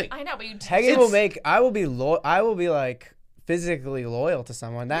do nothing. I know, but you Head game will make. I will be like physically loyal to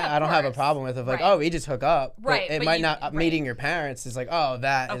someone, that Yeah, I don't have a course. problem with. Of like, Right. oh, we just hook up. Right, But it but might you- not. right. Meeting your parents is like, oh,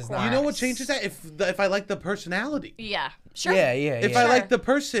 that Of is course. not. You know what changes that? If I like the personality. Yeah. Sure. Yeah, yeah, If yeah. I Sure. like the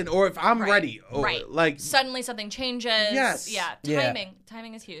person, or if I'm Right. ready, or Right. like Suddenly something changes. Yes. Yeah. Yeah.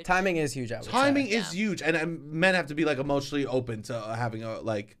 Timing is huge. Timing is huge. I would timing say. is huge, and men have to be like emotionally open to having a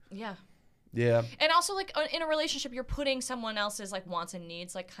like. Yeah. Yeah. And also, like, in a relationship, you're putting someone else's, like, wants and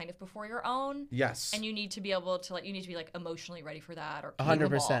needs, like, kind of before your own. Yes. And you need to be able to, like, emotionally ready for that, or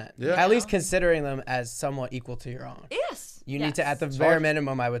 100%. Yeah. At least considering them as somewhat equal to your own. Yes. You need to, at the It's very hard.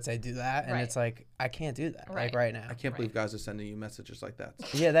 minimum, I would say, do that. And Right. it's like, I can't do that. Right. Like, right now. I can't believe guys are sending you messages like that.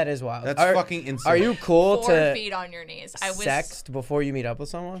 Yeah, that is wild. That's Are- fucking insane. Are you cool 4 to feet on your knees. I was sext before you meet up with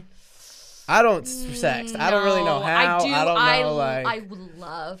someone? I don't sext. I don't really know No, how. I don't know, like... I would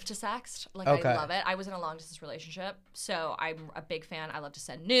love to sext. Like, Okay. I love it. I was in a long distance relationship, so I'm a big fan. I love to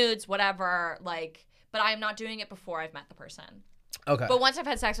send nudes, whatever. Like, but I'm not doing it before I've met the person. Okay. But once I've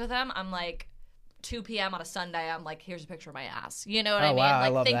had sex with them, I'm like, 2 p.m. on a Sunday, I'm like, here's a picture of my ass. You know what I mean? wow, I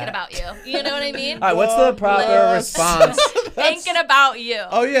Like, love thinking that. about you. You know what I mean? All right, what's the proper Yes. response? Thinking about you.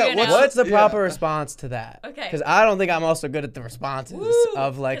 Oh, yeah, you what's- know? What's the Yeah. proper response to that? Okay. Because I don't think I'm also good at the responses Woo.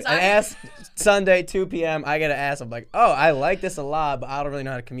 of like 'Cause an I'm- ass Sunday 2 p.m. I get an ass. I'm like, oh, I like this a lot, but I don't really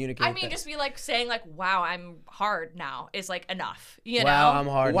know how to communicate. I mean, this. just be like saying like, "Wow, I'm hard now," is like enough. You wow, know? I'm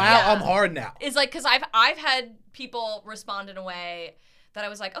hard. Wow, now. Yeah. I'm hard now. Is like, because I've had people respond in a way that I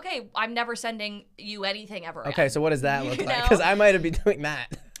was like, okay, I'm never sending you anything ever. Okay, again. so what does that look You like? know? Because I might have been doing that.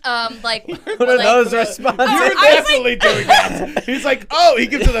 Like, What are like- those responses? You're I was like- definitely doing that. He's like, oh, he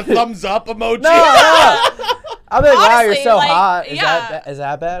gives it a thumbs up emoji. No. I'll be like, wow, you're Honestly, so like, hot. Is yeah.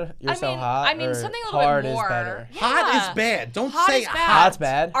 that bad? You're I so mean, hot. I mean, or something a little hard bit more. is better. Hot Yeah. is bad. Don't Hot say is bad. hot. Hot's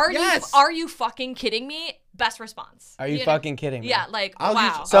bad. Yes. Are you fucking kidding me? Best response. Are you know? fucking kidding me? Yeah, like I'll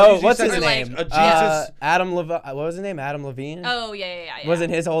wow. use- So usually what's send his it name? like a Jesus. Adam Levine. What was his name? Adam Levine. Oh yeah.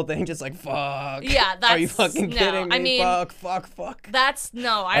 Wasn't his whole thing just like fuck? Yeah, Are you that's- fucking no, kidding me? I mean- fuck. That's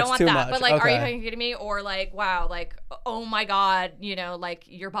no, I That's don't want too that. much. But like, are you Okay. fucking kidding me? Or like, wow, like, oh my god, you know, like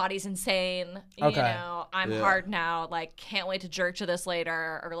your body's insane. You Okay. know, I'm Yeah. hard now. Like, can't wait to jerk to this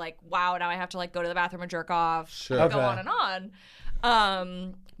later. Or like, wow, now I have to like go to the bathroom and jerk off. Sure. Go Okay. on and on.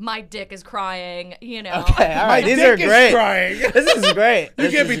 My dick is crying. You know. Okay, all My right. These dick are is great. crying. This is great. You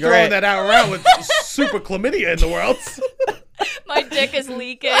This can't be is throwing great. that out around with super chlamydia in the world. My dick is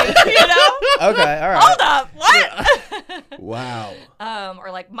leaking. You know. Okay, all right. Hold up. What? Wow.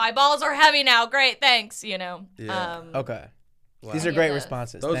 Or like my balls are heavy now. Great, thanks. You know. Yeah. Okay. Wow. These are Any great of those.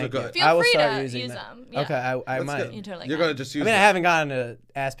 responses. Those are Thank you. good. Feel I will free start to using use them. them. Yeah. Okay, I That's might. good. You totally You're can. gonna just use. I mean, I it. haven't gotten an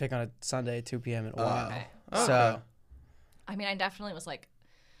ass pick on a Sunday at 2 p.m. in a while. Okay. So, Okay. I mean, I definitely was like,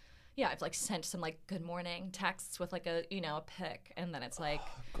 yeah, I've like sent some like good morning texts with like a a pic, and then it's like,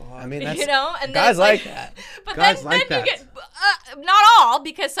 I mean, that's, you know, and then guys it's like that. But Guys then, like then you that. get not all,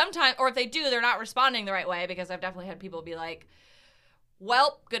 because sometimes, or if they do, they're not responding the right way, because I've definitely had people be like,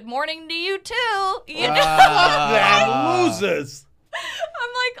 well, good morning to you too. You know? Damn losers.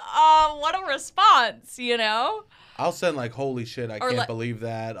 I'm like, what a response, you know? I'll send like, holy shit, I Or can't like- believe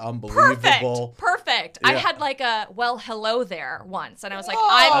that. Unbelievable. Perfect. I Yeah. had like a, well, hello there once. And I was like, Whoa.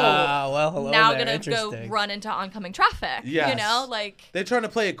 I'm Well, hello now there. going to go Interesting. run into oncoming traffic. You Yes. know, like, They're trying to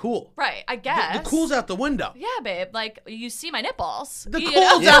play it cool. right, I guess. The cool's out the window. Yeah, babe. Like, you see my nipples. The you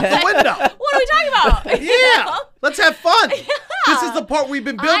cool's know? out the window. What are we talking about? You Yeah. know? Let's have fun. This is the part we've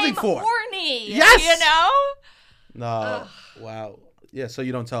been building I'm for. horny. Yes. You know? No. Wow. Yeah, so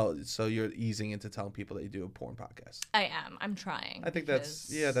you don't tell. So you're easing into telling people that you do a porn podcast. I am. I'm trying. I think that's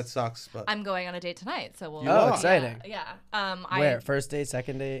because that sucks. But I'm going on a date tonight, so we'll. You are. Oh, exciting. Yeah. Where? First date,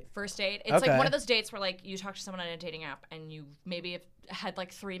 second date? First date. It's like Okay. one of those dates where like you talk to someone on a dating app and you maybe have had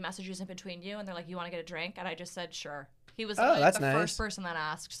like 3 messages in between you, and they're like, "You want to get a drink?" And I just said, "Sure." He was Oh, like, that's the nice. first person that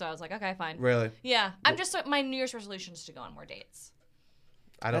asked, so I was like, "Okay, fine." really, Yeah, I'm just my New Year's resolution is to go on more dates.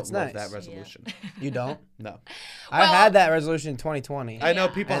 I don't That's love nice. that resolution. You don't? No, I Well- had that resolution in 2020. I know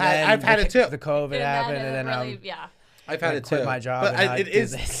Yeah. people And had. then I've had it too. The COVID happened, and then really, yeah. I've had I it quit too. my job. But and now it do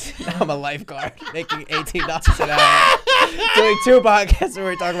is. this. Now I'm a lifeguard making $18 an hour, doing 2 podcasts where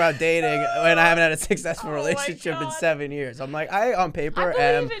we're talking about dating, and I haven't had a successful Oh my relationship in God. 7 years. I'm like, I on paper I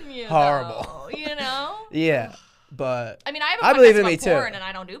am believe in you, horrible. though, you know. Yeah, but I mean, I have a I podcast believe in about me, too. porn, and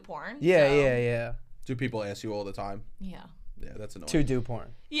I don't do porn. yeah, so, yeah. Do people ask you all the time? Yeah. Yeah, that's annoying. To do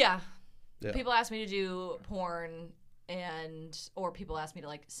porn. Yeah. Yeah. People ask me to do porn, or people ask me to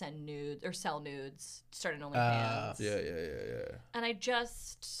like send nudes or sell nudes, start an OnlyFans. Yeah. And I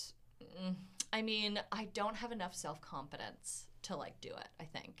just, I mean, I don't have enough self-confidence to like do it, I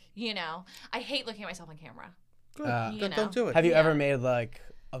think. You know? I hate looking at myself on camera. Good. Uh, You Then know. don't do it. Have you Yeah. ever made like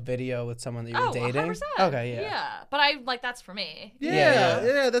a video with someone that you were Oh, dating? 100%. Okay, yeah. Yeah, but that's for me.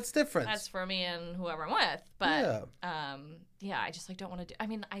 Yeah, that's different. That's for me and whoever I'm with. But I just like don't want to do. I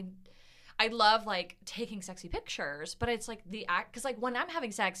mean, I love like taking sexy pictures, but it's like the act because like when I'm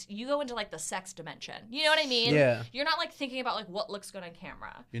having sex, you go into like the sex dimension. You know what I mean? Yeah. You're not like thinking about like what looks good on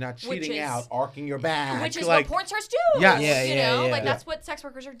camera. You're not cheating out, arcing your back, which is like, what porn stars do. Yes. Yeah, you yeah, know, yeah. like that's what sex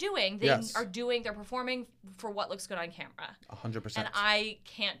workers are doing. They Yes. they're performing for what looks good on camera. 100%. And I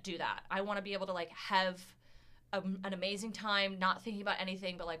can't do that. I want to be able to like have an amazing time, not thinking about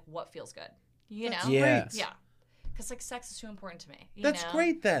anything but like what feels good. You know? That's Yeah. great. Yeah. Because like sex is too important to me. You That's know?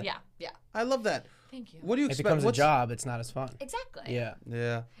 great then. Yeah. Yeah. I love that. Thank you. What do you It expect? becomes a job. It's not as fun. Exactly. Yeah.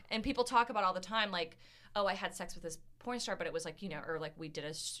 Yeah. And people talk about all the time, like, oh, I had sex with this porn star, but it was like, you know, or like we did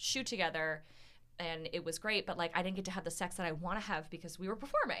a shoot together and it was great, but like I didn't get to have the sex that I want to have because we were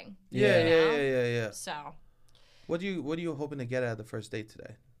performing. Yeah. So. What do you hoping to get out of the first date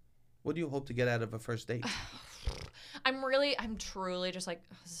today? What do you hope to get out of a first date? I'm truly just like,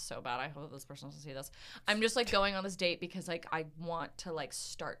 this is so bad. I hope this person doesn't see this. I'm just like going on this date because like I want to like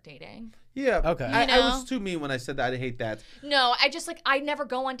start dating. Yeah. Okay. I You know? was too mean when I said that. I hate that. No, I just like, I never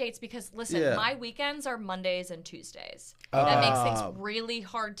go on dates because listen, Yeah. my weekends are Mondays and Tuesdays. That makes things really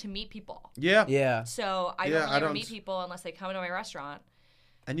hard to meet people. Yeah. Yeah. So I Yeah, don't I really ever don't- meet people unless they come to my restaurant.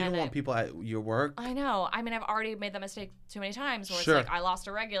 And you don't And want people at your work. I know. I mean, I've already made that mistake too many times where Sure. it's like I lost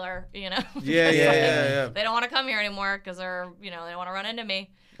a regular, you know? Yeah, Because, yeah, like, yeah. They don't want to come here anymore because they're, you know, they don't want to run into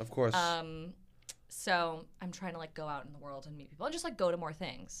me. Of course. So I'm trying to like go out in the world and meet people and just like go to more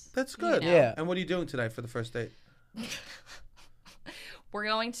things. That's good. you know? Yeah. And what are you doing tonight for the first date? We're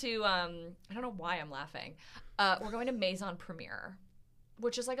going to, I don't know why I'm laughing. We're going to Maison Premiere,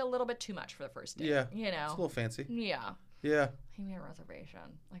 which is like a little bit too much for the first date. Yeah. You It's a know? little fancy. Yeah. Yeah. He made a reservation.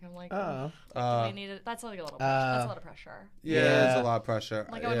 Like I'm like, Oh. do we need it? That's like a little pressure. That's a lot of pressure. Yeah, there's a lot of pressure.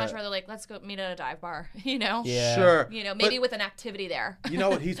 Like I would much rather like let's go meet at a dive bar, you know? Yeah. Sure. You know, maybe with an activity there. You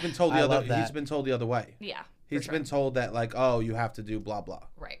know what? He's been told the I other. love that. He's been told the other way. Yeah. He's for been told that like, oh, you have to do blah blah.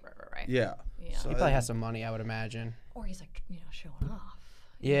 Right. Yeah. Yeah. So, He probably has some money, I would imagine. Or he's like, you know, showing off.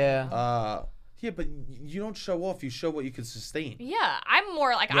 Yeah. Yeah, but you don't show off. You show what you can sustain. Yeah, I'm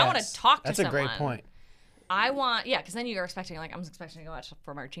more like I want to Yes. talk to That's someone. a great point. I want, because then you're expecting, like, I'm expecting to go out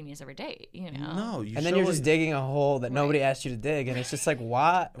for martinis every day, you know? No, you. And then show you're what- just digging a hole that nobody asked you to dig, and it's just like,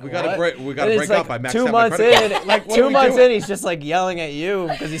 what? We gotta What? break. We gotta And break it's up. I like maxed 2 out my months credit in, card. like What 2 are we months doing? in, he's just like yelling at you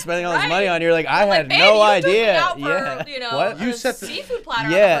because he's spending all his Right. money on you. You're like, I I'm like, had babe, no you took me idea. out for, Yeah. you know, What? You a set the- seafood platter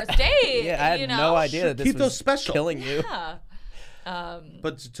Yeah. on the first date. Yeah, I had you know? no idea that this Keep was those special. killing you. Yeah.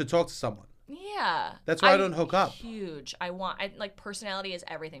 But to talk to someone. Yeah. That's why I don't hook up. Huge. Like, personality is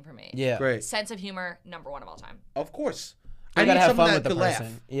everything for me. Yeah. Great. Sense of humor, number one of all time. Of course. You I gotta need have someone fun that with the could person.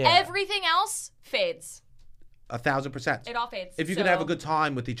 laugh. Yeah. Everything else fades. 1,000%. It all fades. If you can So- have a good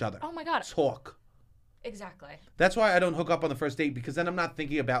time with each other. Oh my God. Talk. Exactly. That's why I don't hook up on the first date, because then I'm not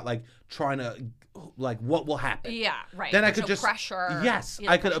thinking about like trying to like what will happen. Yeah, right. Then I There's could no just pressure. Yes, Yeah,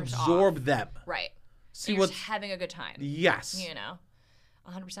 the I could pressure's absorb off. them. Right. See You're what's just having a good time. yes. You know,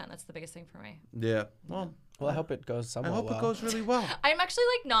 100%. That's the biggest thing for me. Yeah. Well, Well, I hope it goes I somewhat hope well. it goes really well. I'm actually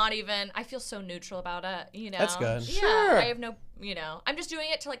like not even. I feel so neutral about it. You know. That's good. Yeah. Sure. I have no. You know. I'm just doing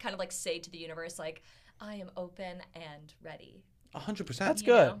it to like kind of like say to the universe like I am open and ready. 100%. That's you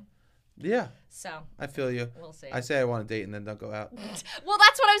good. know? Yeah, So I feel you. we'll see. I say I want to date and then don't go out. Well,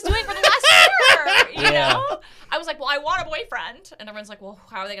 that's what I was doing for the last year. You Yeah. know, I was like, well, I want a boyfriend, and everyone's like, well,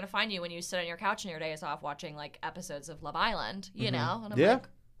 how are they gonna find you when you sit on your couch on your days off watching like episodes of Love Island? You know, and I'm Yeah. like,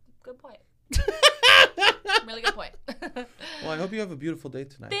 good point. Really good point. Well, I hope you have a beautiful day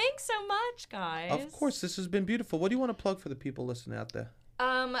tonight. Thanks so much, guys. Of course, this has been beautiful. What do you want to plug for the people listening out there?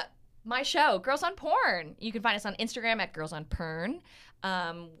 My show, Girls on Porn. You can find us on Instagram at Girls on Porn.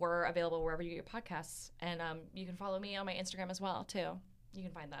 We're available wherever you get podcasts, and you can follow me on my Instagram as well too. You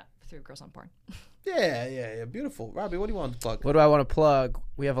can find that through Girls on Porn. Yeah. Beautiful. Robbie, what do you want to plug? What do I want to plug?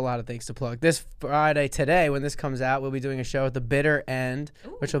 We have a lot of things to plug. This Friday, today, when this comes out, we'll be doing a show at the Bitter End,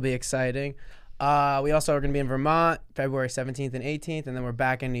 which will be exciting. We also are going to be in Vermont, February 17th and 18th, and then we're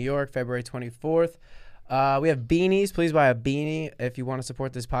back in New York, February 24th. We have beanies. Please buy a beanie if you want to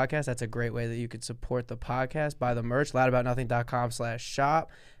support this podcast. That's a great way that you could support the podcast. Buy the merch, loudaboutnothing.com/shop,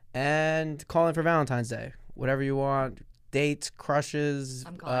 and call in for Valentine's Day. Whatever you want. Dates, crushes,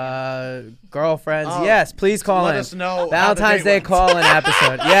 I'm calling girlfriends. Oh, yes, please call let in. us know how the Valentine's date Day went. call-in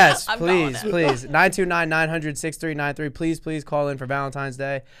episode. Yes, I'm calling please, it. please. 929-900-6393. Please call in for Valentine's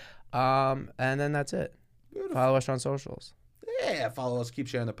Day. And then that's it. Beautiful. Follow us on socials. Yeah, follow us. Keep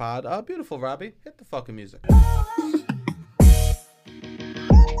sharing the pod. Beautiful, Robbie. Hit the fucking music.